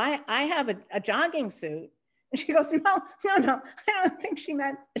says, "Well, I have a jogging suit." And she goes, no, I don't think she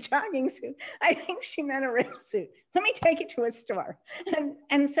meant a jogging suit. I think she meant a real suit. Let me take you to a store.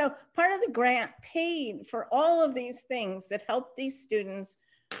 And so part of the grant paid for all of these things that help these students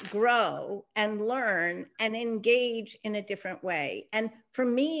grow and learn and engage in a different way. And for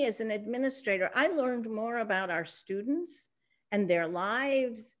me as an administrator, I learned more about our students and their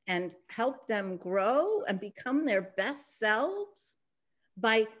lives and help them grow and become their best selves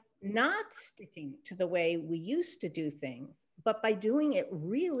by not sticking to the way we used to do things, but by doing it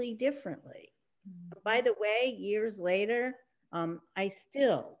really differently. By the way, years later, I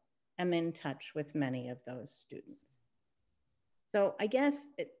still am in touch with many of those students. So I guess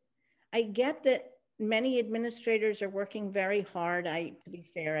I get that many administrators are working very hard. To be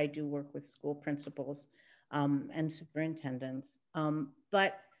fair, I do work with school principals and superintendents,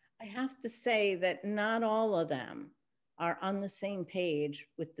 but I have to say that not all of them are on the same page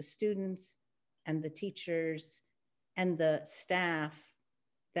with the students and the teachers and the staff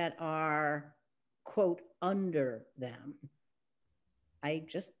that are, quote, under them. I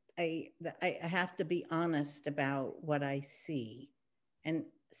have to be honest about what I see. And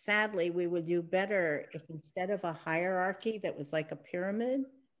sadly, we would do better if instead of a hierarchy that was like a pyramid,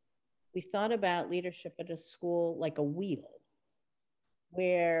 we thought about leadership at a school like a wheel,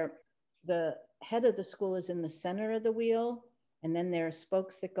 where the head of the school is in the center of the wheel, and then there are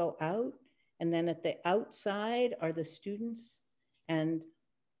spokes that go out, and then at the outside are the students. And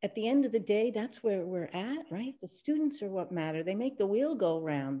at the end of the day, that's where we're at, right? The students are what matter. They make the wheel go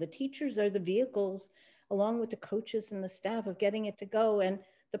round. The teachers are the vehicles, along with the coaches and the staff, of getting it to go. And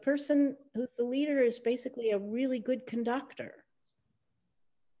the person who's the leader is basically a really good conductor,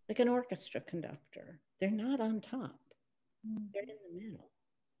 like an orchestra conductor. They're not on top. They're in the middle.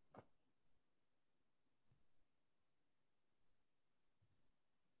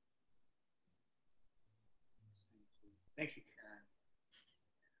 Thank you,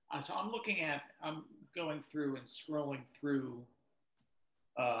 Karen. So I'm going through and scrolling through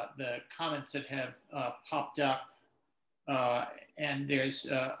the comments that have popped up, and there's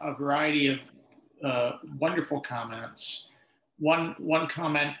a variety of wonderful comments. One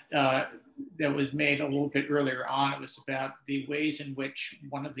comment that was made a little bit earlier on, it was about the ways in which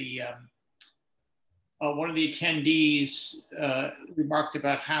one of the attendees remarked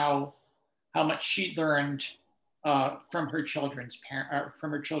about how much she learned from her children's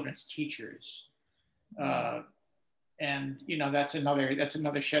teachers, and you know that's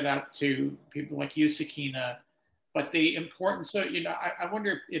another shout out to people like you, Sakina. But the importance, so you know, I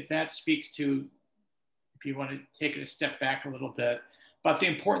wonder if that speaks to, if you want to take it a step back a little bit, but the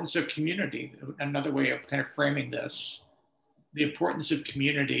importance of community. Another way of kind of framing this, the importance of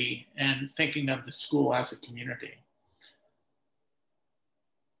community and thinking of the school as a community.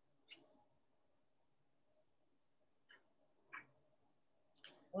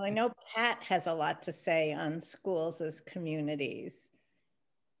 Well, I know Pat has a lot to say on schools as communities,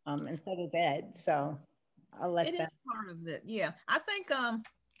 and so does Ed. So I'll let that. It is part of it. Yeah, I think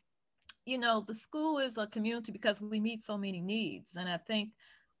you know, the school is a community because we meet so many needs, and I think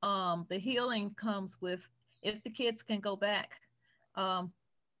the healing comes with, if the kids can go back,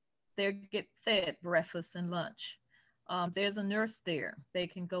 they get fed breakfast and lunch. There's a nurse there. They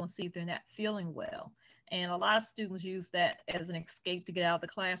can go and see if they're not feeling well. And a lot of students use that as an escape to get out of the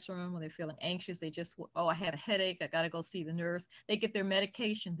classroom when they're feeling anxious. They just, oh, I had a headache, I got to go see the nurse. They get their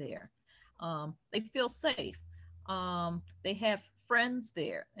medication there. They feel safe. They have friends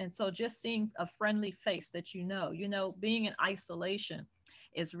there. And so just seeing a friendly face that you know, being in isolation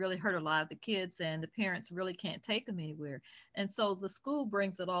is really hurt a lot of the kids, and the parents really can't take them anywhere. And so the school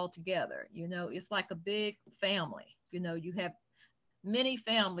brings it all together. You know, it's like a big family. You know, you have many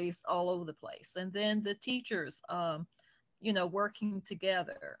families all over the place. And then the teachers, you know, working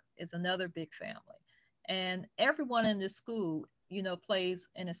together is another big family. And everyone in the school, you know, plays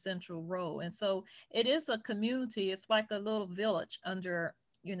an essential role. And so it is a community. It's like a little village under,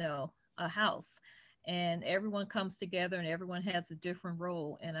 you know, a house. And everyone comes together and everyone has a different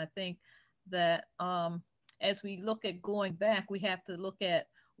role. And I think that as we look at going back, we have to look at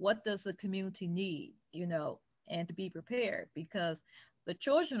what does the community need, you know, and to be prepared, because the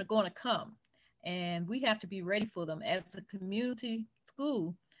children are going to come and we have to be ready for them. As a community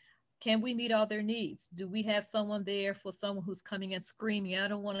school, can we meet all their needs? Do we have someone there for someone who's coming and screaming, I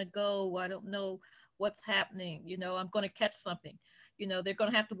don't want to go, I don't know what's happening, you know, I'm going to catch something. You know, they're going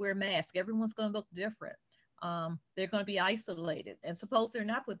to have to wear masks. Everyone's going to look different. They're going to be isolated. And suppose they're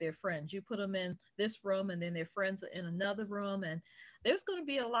not with their friends. You put them in this room and then their friends are in another room. And there's going to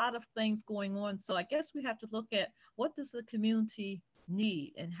be a lot of things going on. So I guess we have to look at what does the community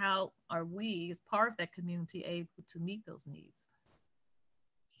need and how are we as part of that community able to meet those needs?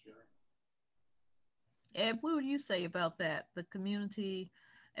 Sure. Ed, what would you say about that? The community,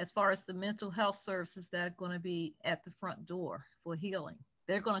 as far as the mental health services that are going to be at the front door for healing,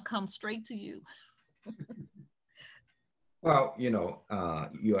 they're going to come straight to you. Well, you know,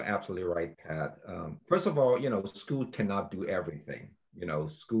 you're absolutely right, Pat. First of all, you know, school cannot do everything. You know,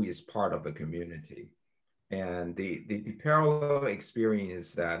 school is part of a community. And the parallel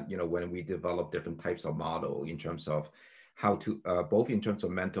experience that, you know, when we develop different types of model in terms of how to, both in terms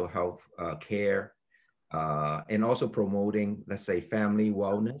of mental health care, and also promoting, let's say, family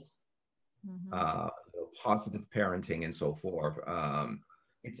wellness, you know, positive parenting and so forth.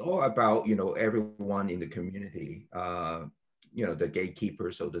 It's all about, you know, everyone in the community, you know, the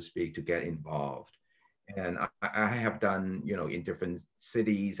gatekeepers, so to speak, to get involved. And I have done, you know, in different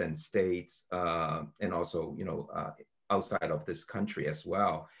cities and states, and also, you know, outside of this country as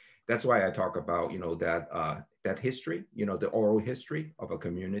well. That's why I talk about, you know, that history, you know, the oral history of a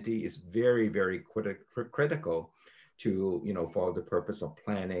community is very, very critical to, you know, for the purpose of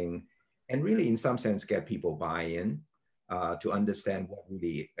planning and really in some sense get people buy-in to understand what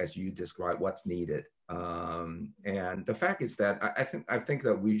really, as you described, what's needed. And the fact is that I think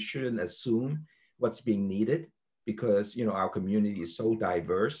that we shouldn't assume what's being needed because, you know, our community is so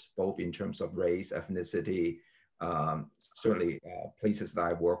diverse, both in terms of race, ethnicity, certainly places that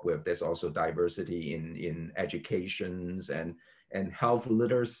I work with, there's also diversity in educations and health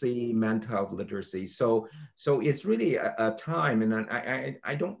literacy, mental health literacy. So it's really a time, and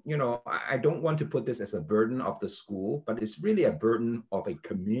I don't, you know, I don't want to put this as a burden of the school, but it's really a burden of a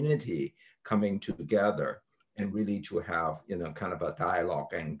community coming together and really to have, you know, kind of a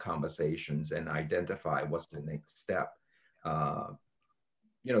dialogue and conversations and identify what's the next step.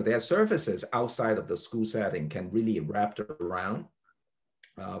 You know, there are services outside of the school setting can really wrap around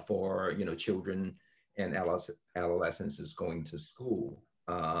for, you know, children and adolescents going to school.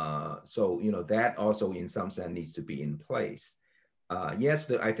 So, you know, that also in some sense needs to be in place.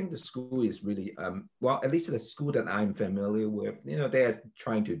 Yes, I think the school is really, well, at least the school that I'm familiar with, you know, they're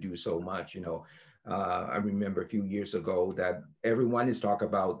trying to do so much, you know. I remember a few years ago that everyone is talking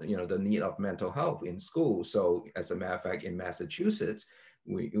about, you know, the need of mental health in school. So as a matter of fact, in Massachusetts,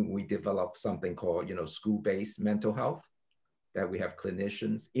 we developed something called, you know, school-based mental health, that we have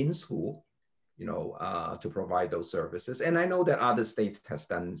clinicians in school, you know, to provide those services. And I know that other states has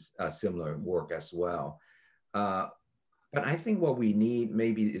done similar work as well. But I think what we need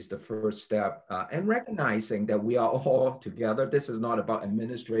maybe is the first step and recognizing that we are all together. This is not about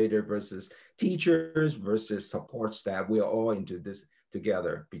administrator versus teachers versus support staff. We are all into this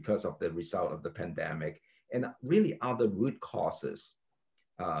together because of the result of the pandemic and really other root causes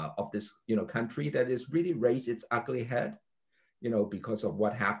of this, you know, country that has really raised its ugly head, you know, because of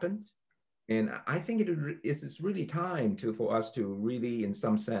what happened. And I think it's really time for us to really, in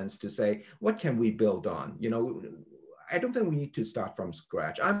some sense, to say, what can we build on? You know, I don't think we need to start from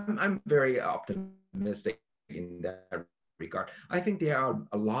scratch. I'm very optimistic in that regard. I think there are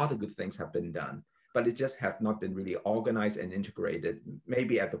a lot of good things have been done, but it just have not been really organized and integrated,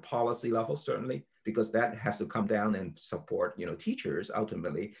 maybe at the policy level, certainly, because that has to come down and support, you know, teachers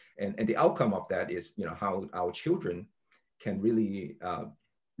ultimately. And the outcome of that is, you know, how our children can really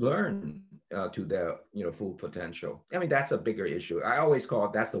learn to their, you know, full potential. I mean, that's a bigger issue. I always call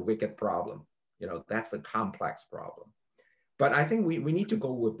it, that's the wicked problem. You know, that's the complex problem. But I think we need to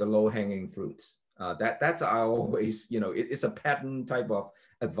go with the low-hanging fruits. That's I always, you know, it's a pattern type of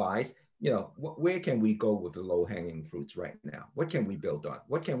advice. You know, where can we go with the low-hanging fruits right now? What can we build on?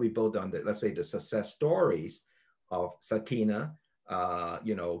 What can we build on let's say the success stories of Sakina,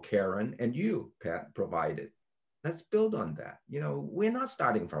 you know, Karen, and you, Pat, provided. let's build on that. You know, we're not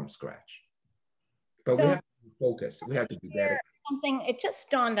starting from scratch, but So we have to be focused. We have to be dedicated. Something, it just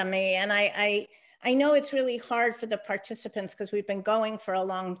dawned on me, and I know it's really hard for the participants because we've been going for a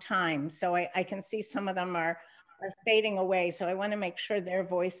long time. So I can see some of them are fading away. So I want to make sure their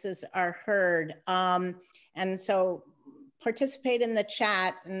voices are heard. And so participate in the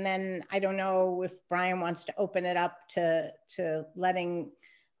chat, and then I don't know if Brian wants to open it up to letting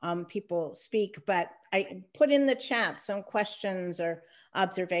people speak, but I put in the chat some questions or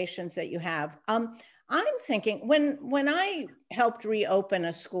observations that you have. I'm thinking when I helped reopen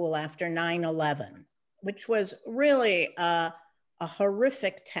a school after 9/11, which was really a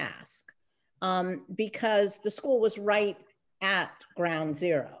horrific task, because the school was right at ground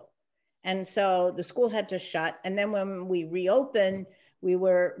zero. And so the school had to shut. And then when we reopened, we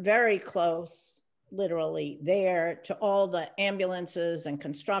were very close, literally there, to all the ambulances and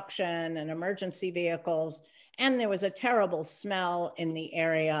construction and emergency vehicles. And there was a terrible smell in the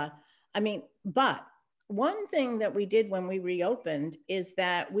area. I mean, but one thing that we did when we reopened is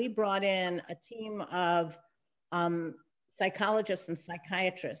that we brought in a team of psychologists and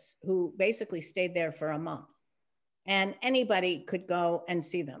psychiatrists who basically stayed there for a month. And anybody could go and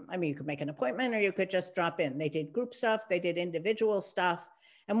see them. I mean, you could make an appointment or you could just drop in. They did group stuff, they did individual stuff.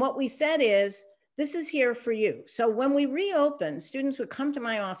 And what we said is, this is here for you. So when we reopened, students would come to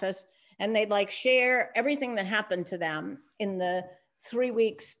my office and they'd like share everything that happened to them in the 3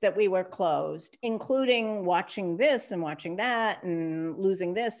 weeks that we were closed, including watching this and watching that and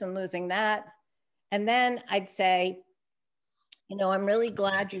losing this and losing that. And then I'd say, you know, I'm really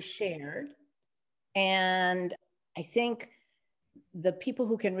glad you shared. And I think the people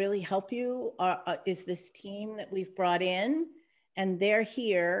who can really help you is this team that we've brought in, and they're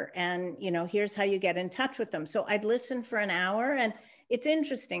here, and, you know, here's how you get in touch with them. So I'd listen for an hour, and it's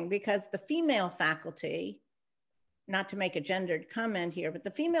interesting because the female faculty, not to make a gendered comment here, but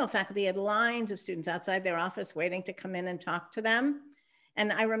the female faculty had lines of students outside their office waiting to come in and talk to them.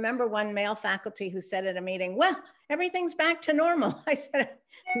 And I remember one male faculty who said at a meeting, well, everything's back to normal. I said,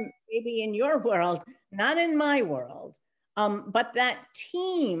 maybe in your world, not in my world. But that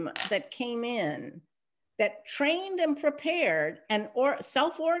team that came in, that trained and prepared and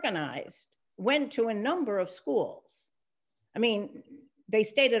self-organized, went to a number of schools. I mean, they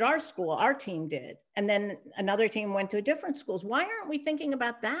stayed at our school, our team did. And then another team went to different schools. Why aren't we thinking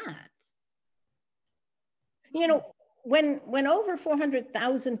about that? You know, when over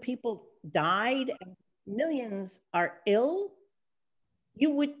 400,000 people died and millions are ill,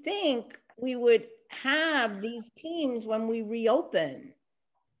 you would think we would have these teams when we reopen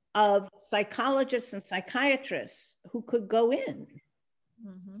of psychologists and psychiatrists who could go in.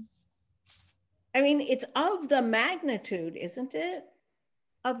 Mm-hmm. I mean, it's of the magnitude, isn't it,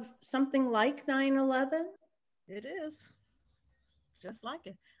 of something like 9/11? It is. Just like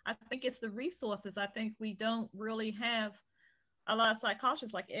it. I think it's the resources. I think we don't really have a lot of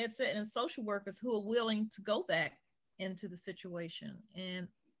psychologists, like Ed said, and social workers who are willing to go back into the situation. And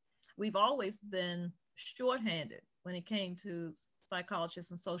we've always been shorthanded when it came to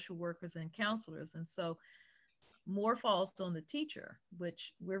psychologists and social workers and counselors. And so more falls on the teacher,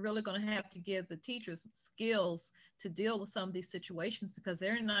 which we're really going to have to give the teachers skills to deal with some of these situations, because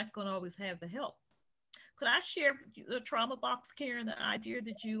they're not going to always have the help. Could I share the trauma box, Karen, the idea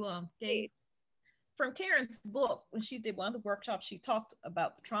that you gave? From Karen's book, when she did one of the workshops, she talked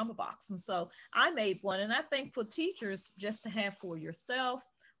about the trauma box. And so I made one, and I think for teachers just to have for yourself,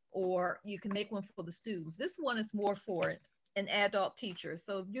 or you can make one for the students. This one is more for an adult teacher.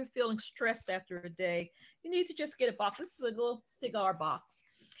 So if you're feeling stressed after a day, you need to just get a box. This is a little cigar box.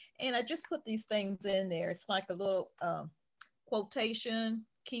 And I just put these things in there. It's like a little quotation,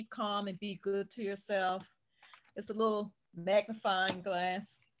 keep calm and be good to yourself. It's a little magnifying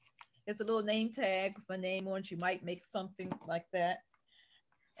glass. It's a little name tag with my name on it. You might make something like that.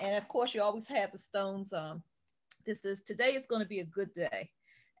 And of course, you always have the stones. This is, today is going to be a good day.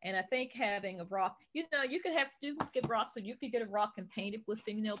 And I think having a rock, you know, you could have students get rocks, or you could get a rock and paint it with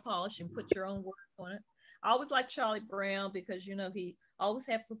fingernail polish and put your own words on it. I always like Charlie Brown because, you know, he always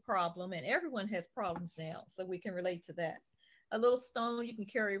has a problem, and everyone has problems now. So we can relate to that. A little stone you can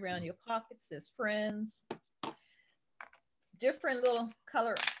carry around your pockets says friends. Different little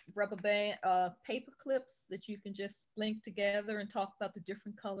color rubber band, paper clips that you can just link together and talk about the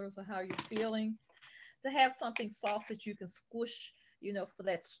different colors of how you're feeling. To have something soft that you can squish, you know, for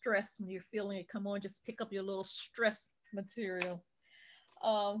that stress when you're feeling it come on, just pick up your little stress material.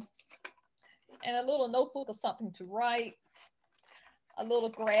 And a little notebook or something to write. A little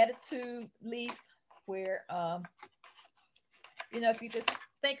gratitude leaf where, you know, if you just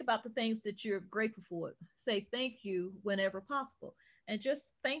think about the things that you're grateful for. Say thank you whenever possible, and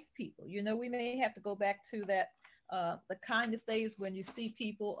just thank people. You know, we may have to go back to that, the kindness days when you see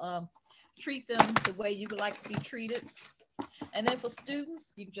people, treat them the way you would like to be treated. And then for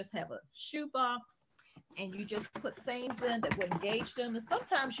students, you can just have a shoebox and you just put things in that would engage them. And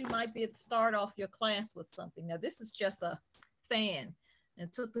sometimes you might be able to start off your class with something. Now, this is just a fan,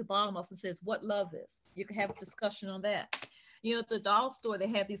 and took the bottom off and says what love is. You can have a discussion on that. You know, at the dollar store, they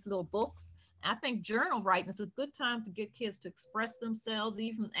have these little books. I think journal writing is a good time to get kids to express themselves,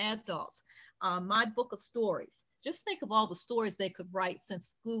 even adults. My book of stories. Just think of all the stories they could write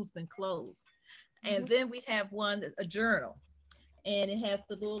since school's been closed. And then we have one, a journal, and it has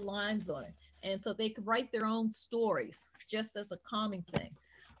the little lines on it. And so they could write their own stories just as a calming thing.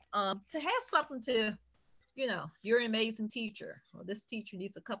 To have something to, you know, you're an amazing teacher, or this teacher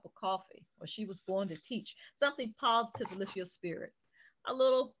needs a cup of coffee, or she was born to teach. Something positive to lift your spirit. A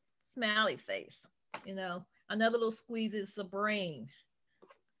little smiley face, you know, another little squeezes a brain.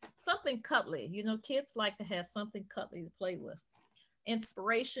 Something cuddly, you know, kids like to have something cuddly to play with.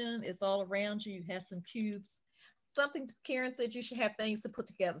 Inspiration is all around you. You have some cubes. Something Karen said, you should have things to put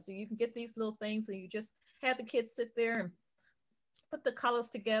together. So you can get these little things and you just have the kids sit there and put the colors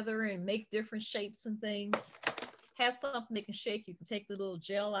together and make different shapes and things. Have something they can shake. You can take the little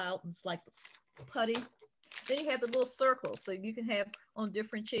gel out and it's like putty. Then you have the little circles. So you can have on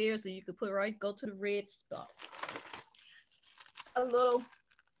different chairs, or you could put right, go to the red spot. A little,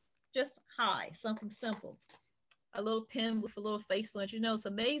 just hi, something simple. A little pen with a little face on it. You know, it's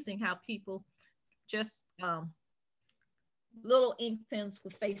amazing how people just, little ink pens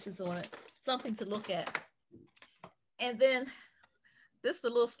with faces on it, something to look at. And then this is a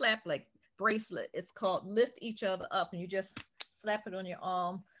little slap like bracelet. It's called Lift Each Other Up, and you just slap it on your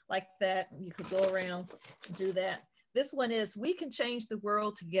arm like that. You could go around and do that. This one is We Can Change the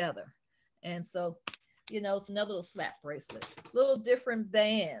World Together. And so, you know, it's another little slap bracelet. Little different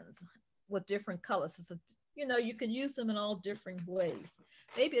bands with different colors. It's a, you know, you can use them in all different ways.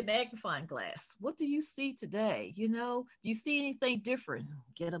 Maybe a magnifying glass. What do you see today? You know, do you see anything different?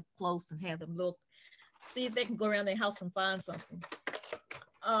 Get up close and have them look, see if they can go around their house and find something.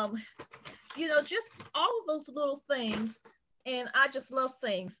 You know, just all of those little things. And I just love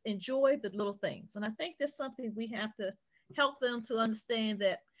saying, enjoy the little things. And I think that's something we have to help them to understand,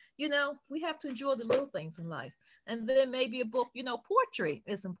 that, you know, we have to enjoy the little things in life. And then maybe a book, you know, poetry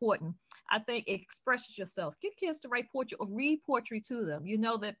is important. I think it expresses yourself. Get kids to write poetry or read poetry to them. You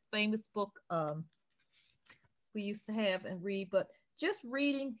know, that famous book we used to have and read, but just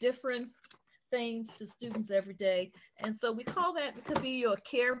reading different things to students every day. And so we call that, it could be your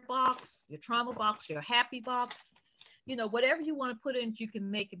care box, your trauma box, your happy box, you know, whatever you want to put in, you can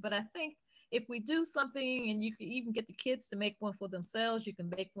make it. But I think if we do something, and you can even get the kids to make one for themselves, you can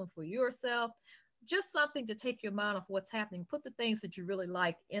make one for yourself, just something to take your mind off what's happening. Put the things that you really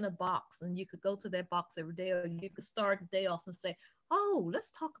like in a box, and you could go to that box every day, or you could start the day off and say, oh,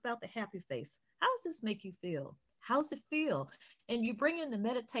 let's talk about the happy face. How does this make you feel? How's it feel? And you bring in the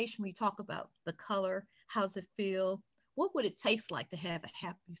meditation, we talk about the color. How's it feel? What would it taste like to have a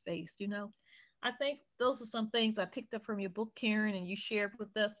happy face? You know, I think those are some things I picked up from your book, Karen, and you shared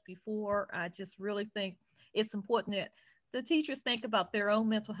with us before. I just really think it's important that the teachers think about their own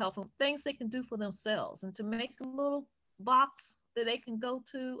mental health and things they can do for themselves, and to make a little box that they can go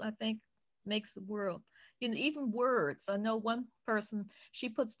to, I think makes the world. You know, even words. I know one person, she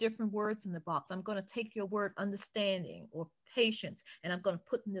puts different words in the box. I'm going to take your word understanding or patience, and I'm going to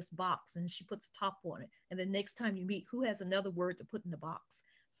put in this box, and she puts a top on it. And then next time you meet, who has another word to put in the box?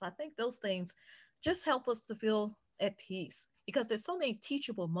 So I think those things just help us to feel at peace, because there's so many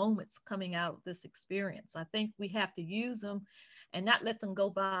teachable moments coming out of this experience. I think we have to use them and not let them go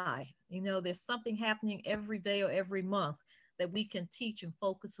by. You know, there's something happening every day or every month that we can teach and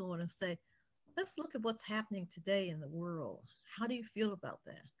focus on and say, let's look at what's happening today in the world. How do you feel about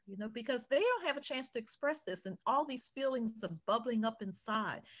that? You know, because they don't have a chance to express this, and all these feelings are bubbling up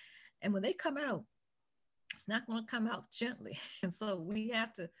inside. And when they come out, it's not going to come out gently. And so we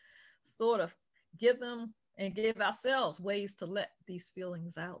have to sort of give them and give ourselves ways to let these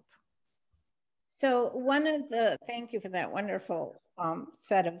feelings out. So thank you for that wonderful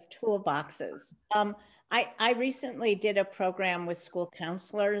set of toolboxes. I recently did a program with school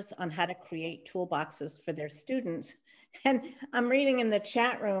counselors on how to create toolboxes for their students. And I'm reading in the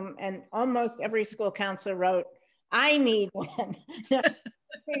chat room, and almost every school counselor wrote, I need one.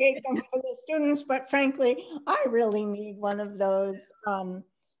 Create them for the students, but frankly, I really need one of those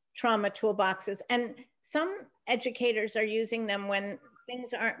trauma toolboxes. And some educators are using them when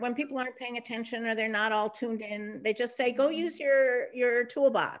when people aren't paying attention or they're not all tuned in, they just say, go use your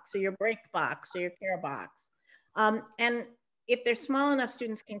toolbox or your break box or your care box. And if they're small enough,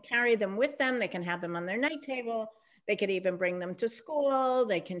 students can carry them with them. They can have them on their night table. They could even bring them to school.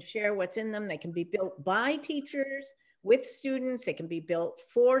 They can share what's in them. They can be built by teachers with students. They can be built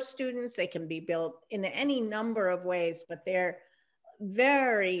for students. They can be built in any number of ways, but they're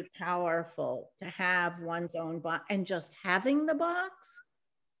very powerful to have one's own box. And just having the box,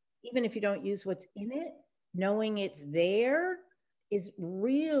 even if you don't use what's in it, knowing it's there is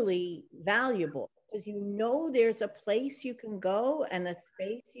really valuable, because you know there's a place you can go and a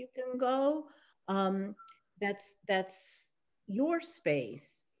space you can go. That's your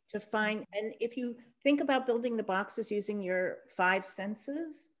space to find. And if you think about building the boxes using your 5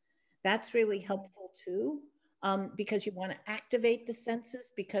 senses, that's really helpful too, because you want to activate the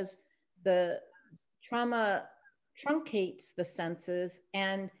senses, because the trauma truncates the senses,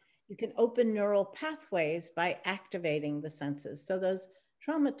 and you can open neural pathways by activating the senses. So those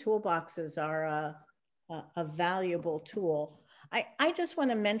trauma toolboxes are a valuable tool. I just want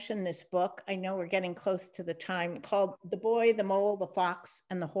to mention this book. I know we're getting close to the time, called The Boy, the Mole, the Fox,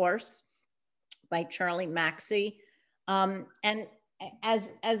 and the Horse by Charlie Maxey. And as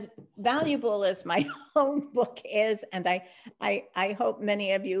valuable as my own book is, and I hope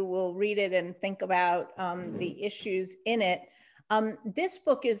many of you will read it and think about the issues in it, this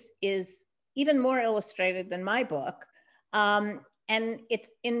book is even more illustrated than my book. And it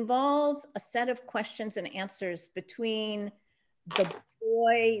involves a set of questions and answers between the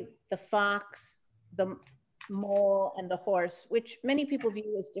boy, the fox, the mole, and the horse, which many people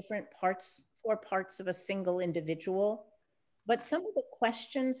view as different parts, 4 parts of a single individual. But some of the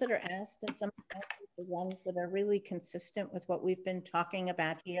questions that are asked and some of the ones that are really consistent with what we've been talking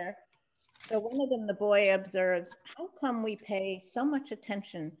about here. So one of them, the boy observes, how come we pay so much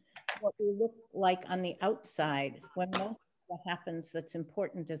attention to what we look like on the outside when most of what happens that's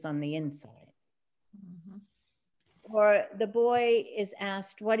important is on the inside? Mm-hmm. Or the boy is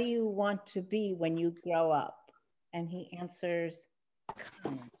asked, what do you want to be when you grow up? And he answers,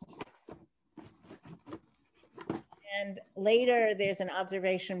 kind. And later there's an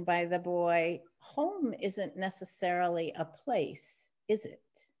observation by the boy, home isn't necessarily a place, is it?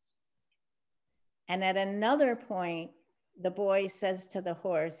 And at another point, the boy says to the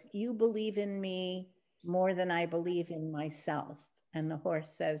horse, you believe in me more than I believe in myself. And the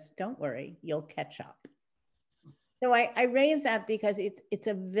horse says, don't worry, you'll catch up. So I raise that because it's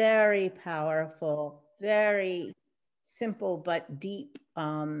a very powerful, very simple but deep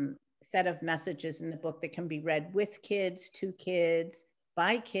set of messages in the book that can be read with kids, to kids,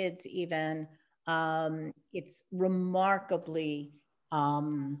 by kids even. It's remarkably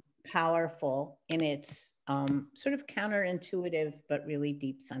powerful in its sort of counterintuitive but really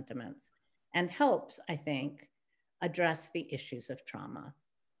deep sentiments, and helps, I think, address the issues of trauma.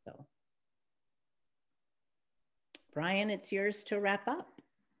 So, Brian, it's yours to wrap up.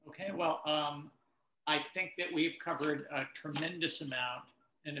 Okay, well, I think that we've covered a tremendous amount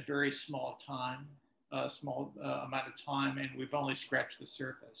in a very small time, amount of time, and we've only scratched the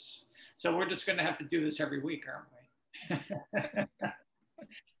surface. So we're just going to have to do this every week, aren't we?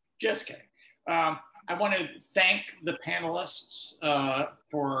 Just kidding. I want to thank the panelists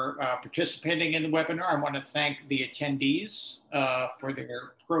for participating in the webinar. I want to thank the attendees for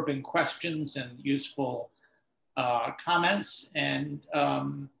their probing questions and useful comments. And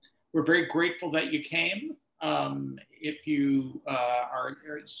we're very grateful that you came. If you are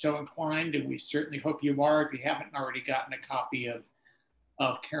so inclined, and we certainly hope you are, if you haven't already gotten a copy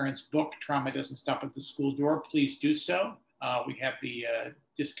of Karen's book, Trauma Doesn't Stop at the School Door, please do so. We have the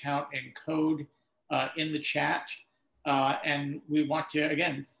discount and code in the chat. And we want to,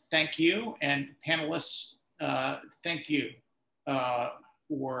 again, thank you, and panelists, thank you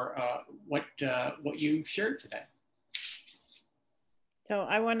for what you shared today. So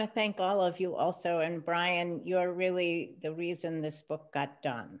I want to thank all of you also. And Brian, you're really the reason this book got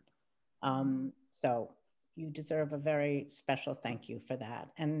done. So you deserve a very special thank you for that.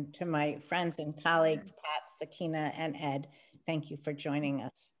 And to my friends and colleagues, Pat, Sakina, and Ed, thank you for joining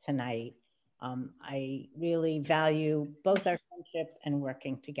us tonight. I really value both our friendship and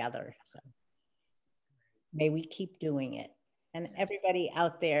working together. So may we keep doing it. And everybody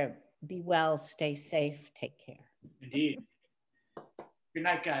out there, be well, stay safe, take care. Indeed. Good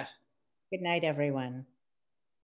night, guys. Good night, everyone.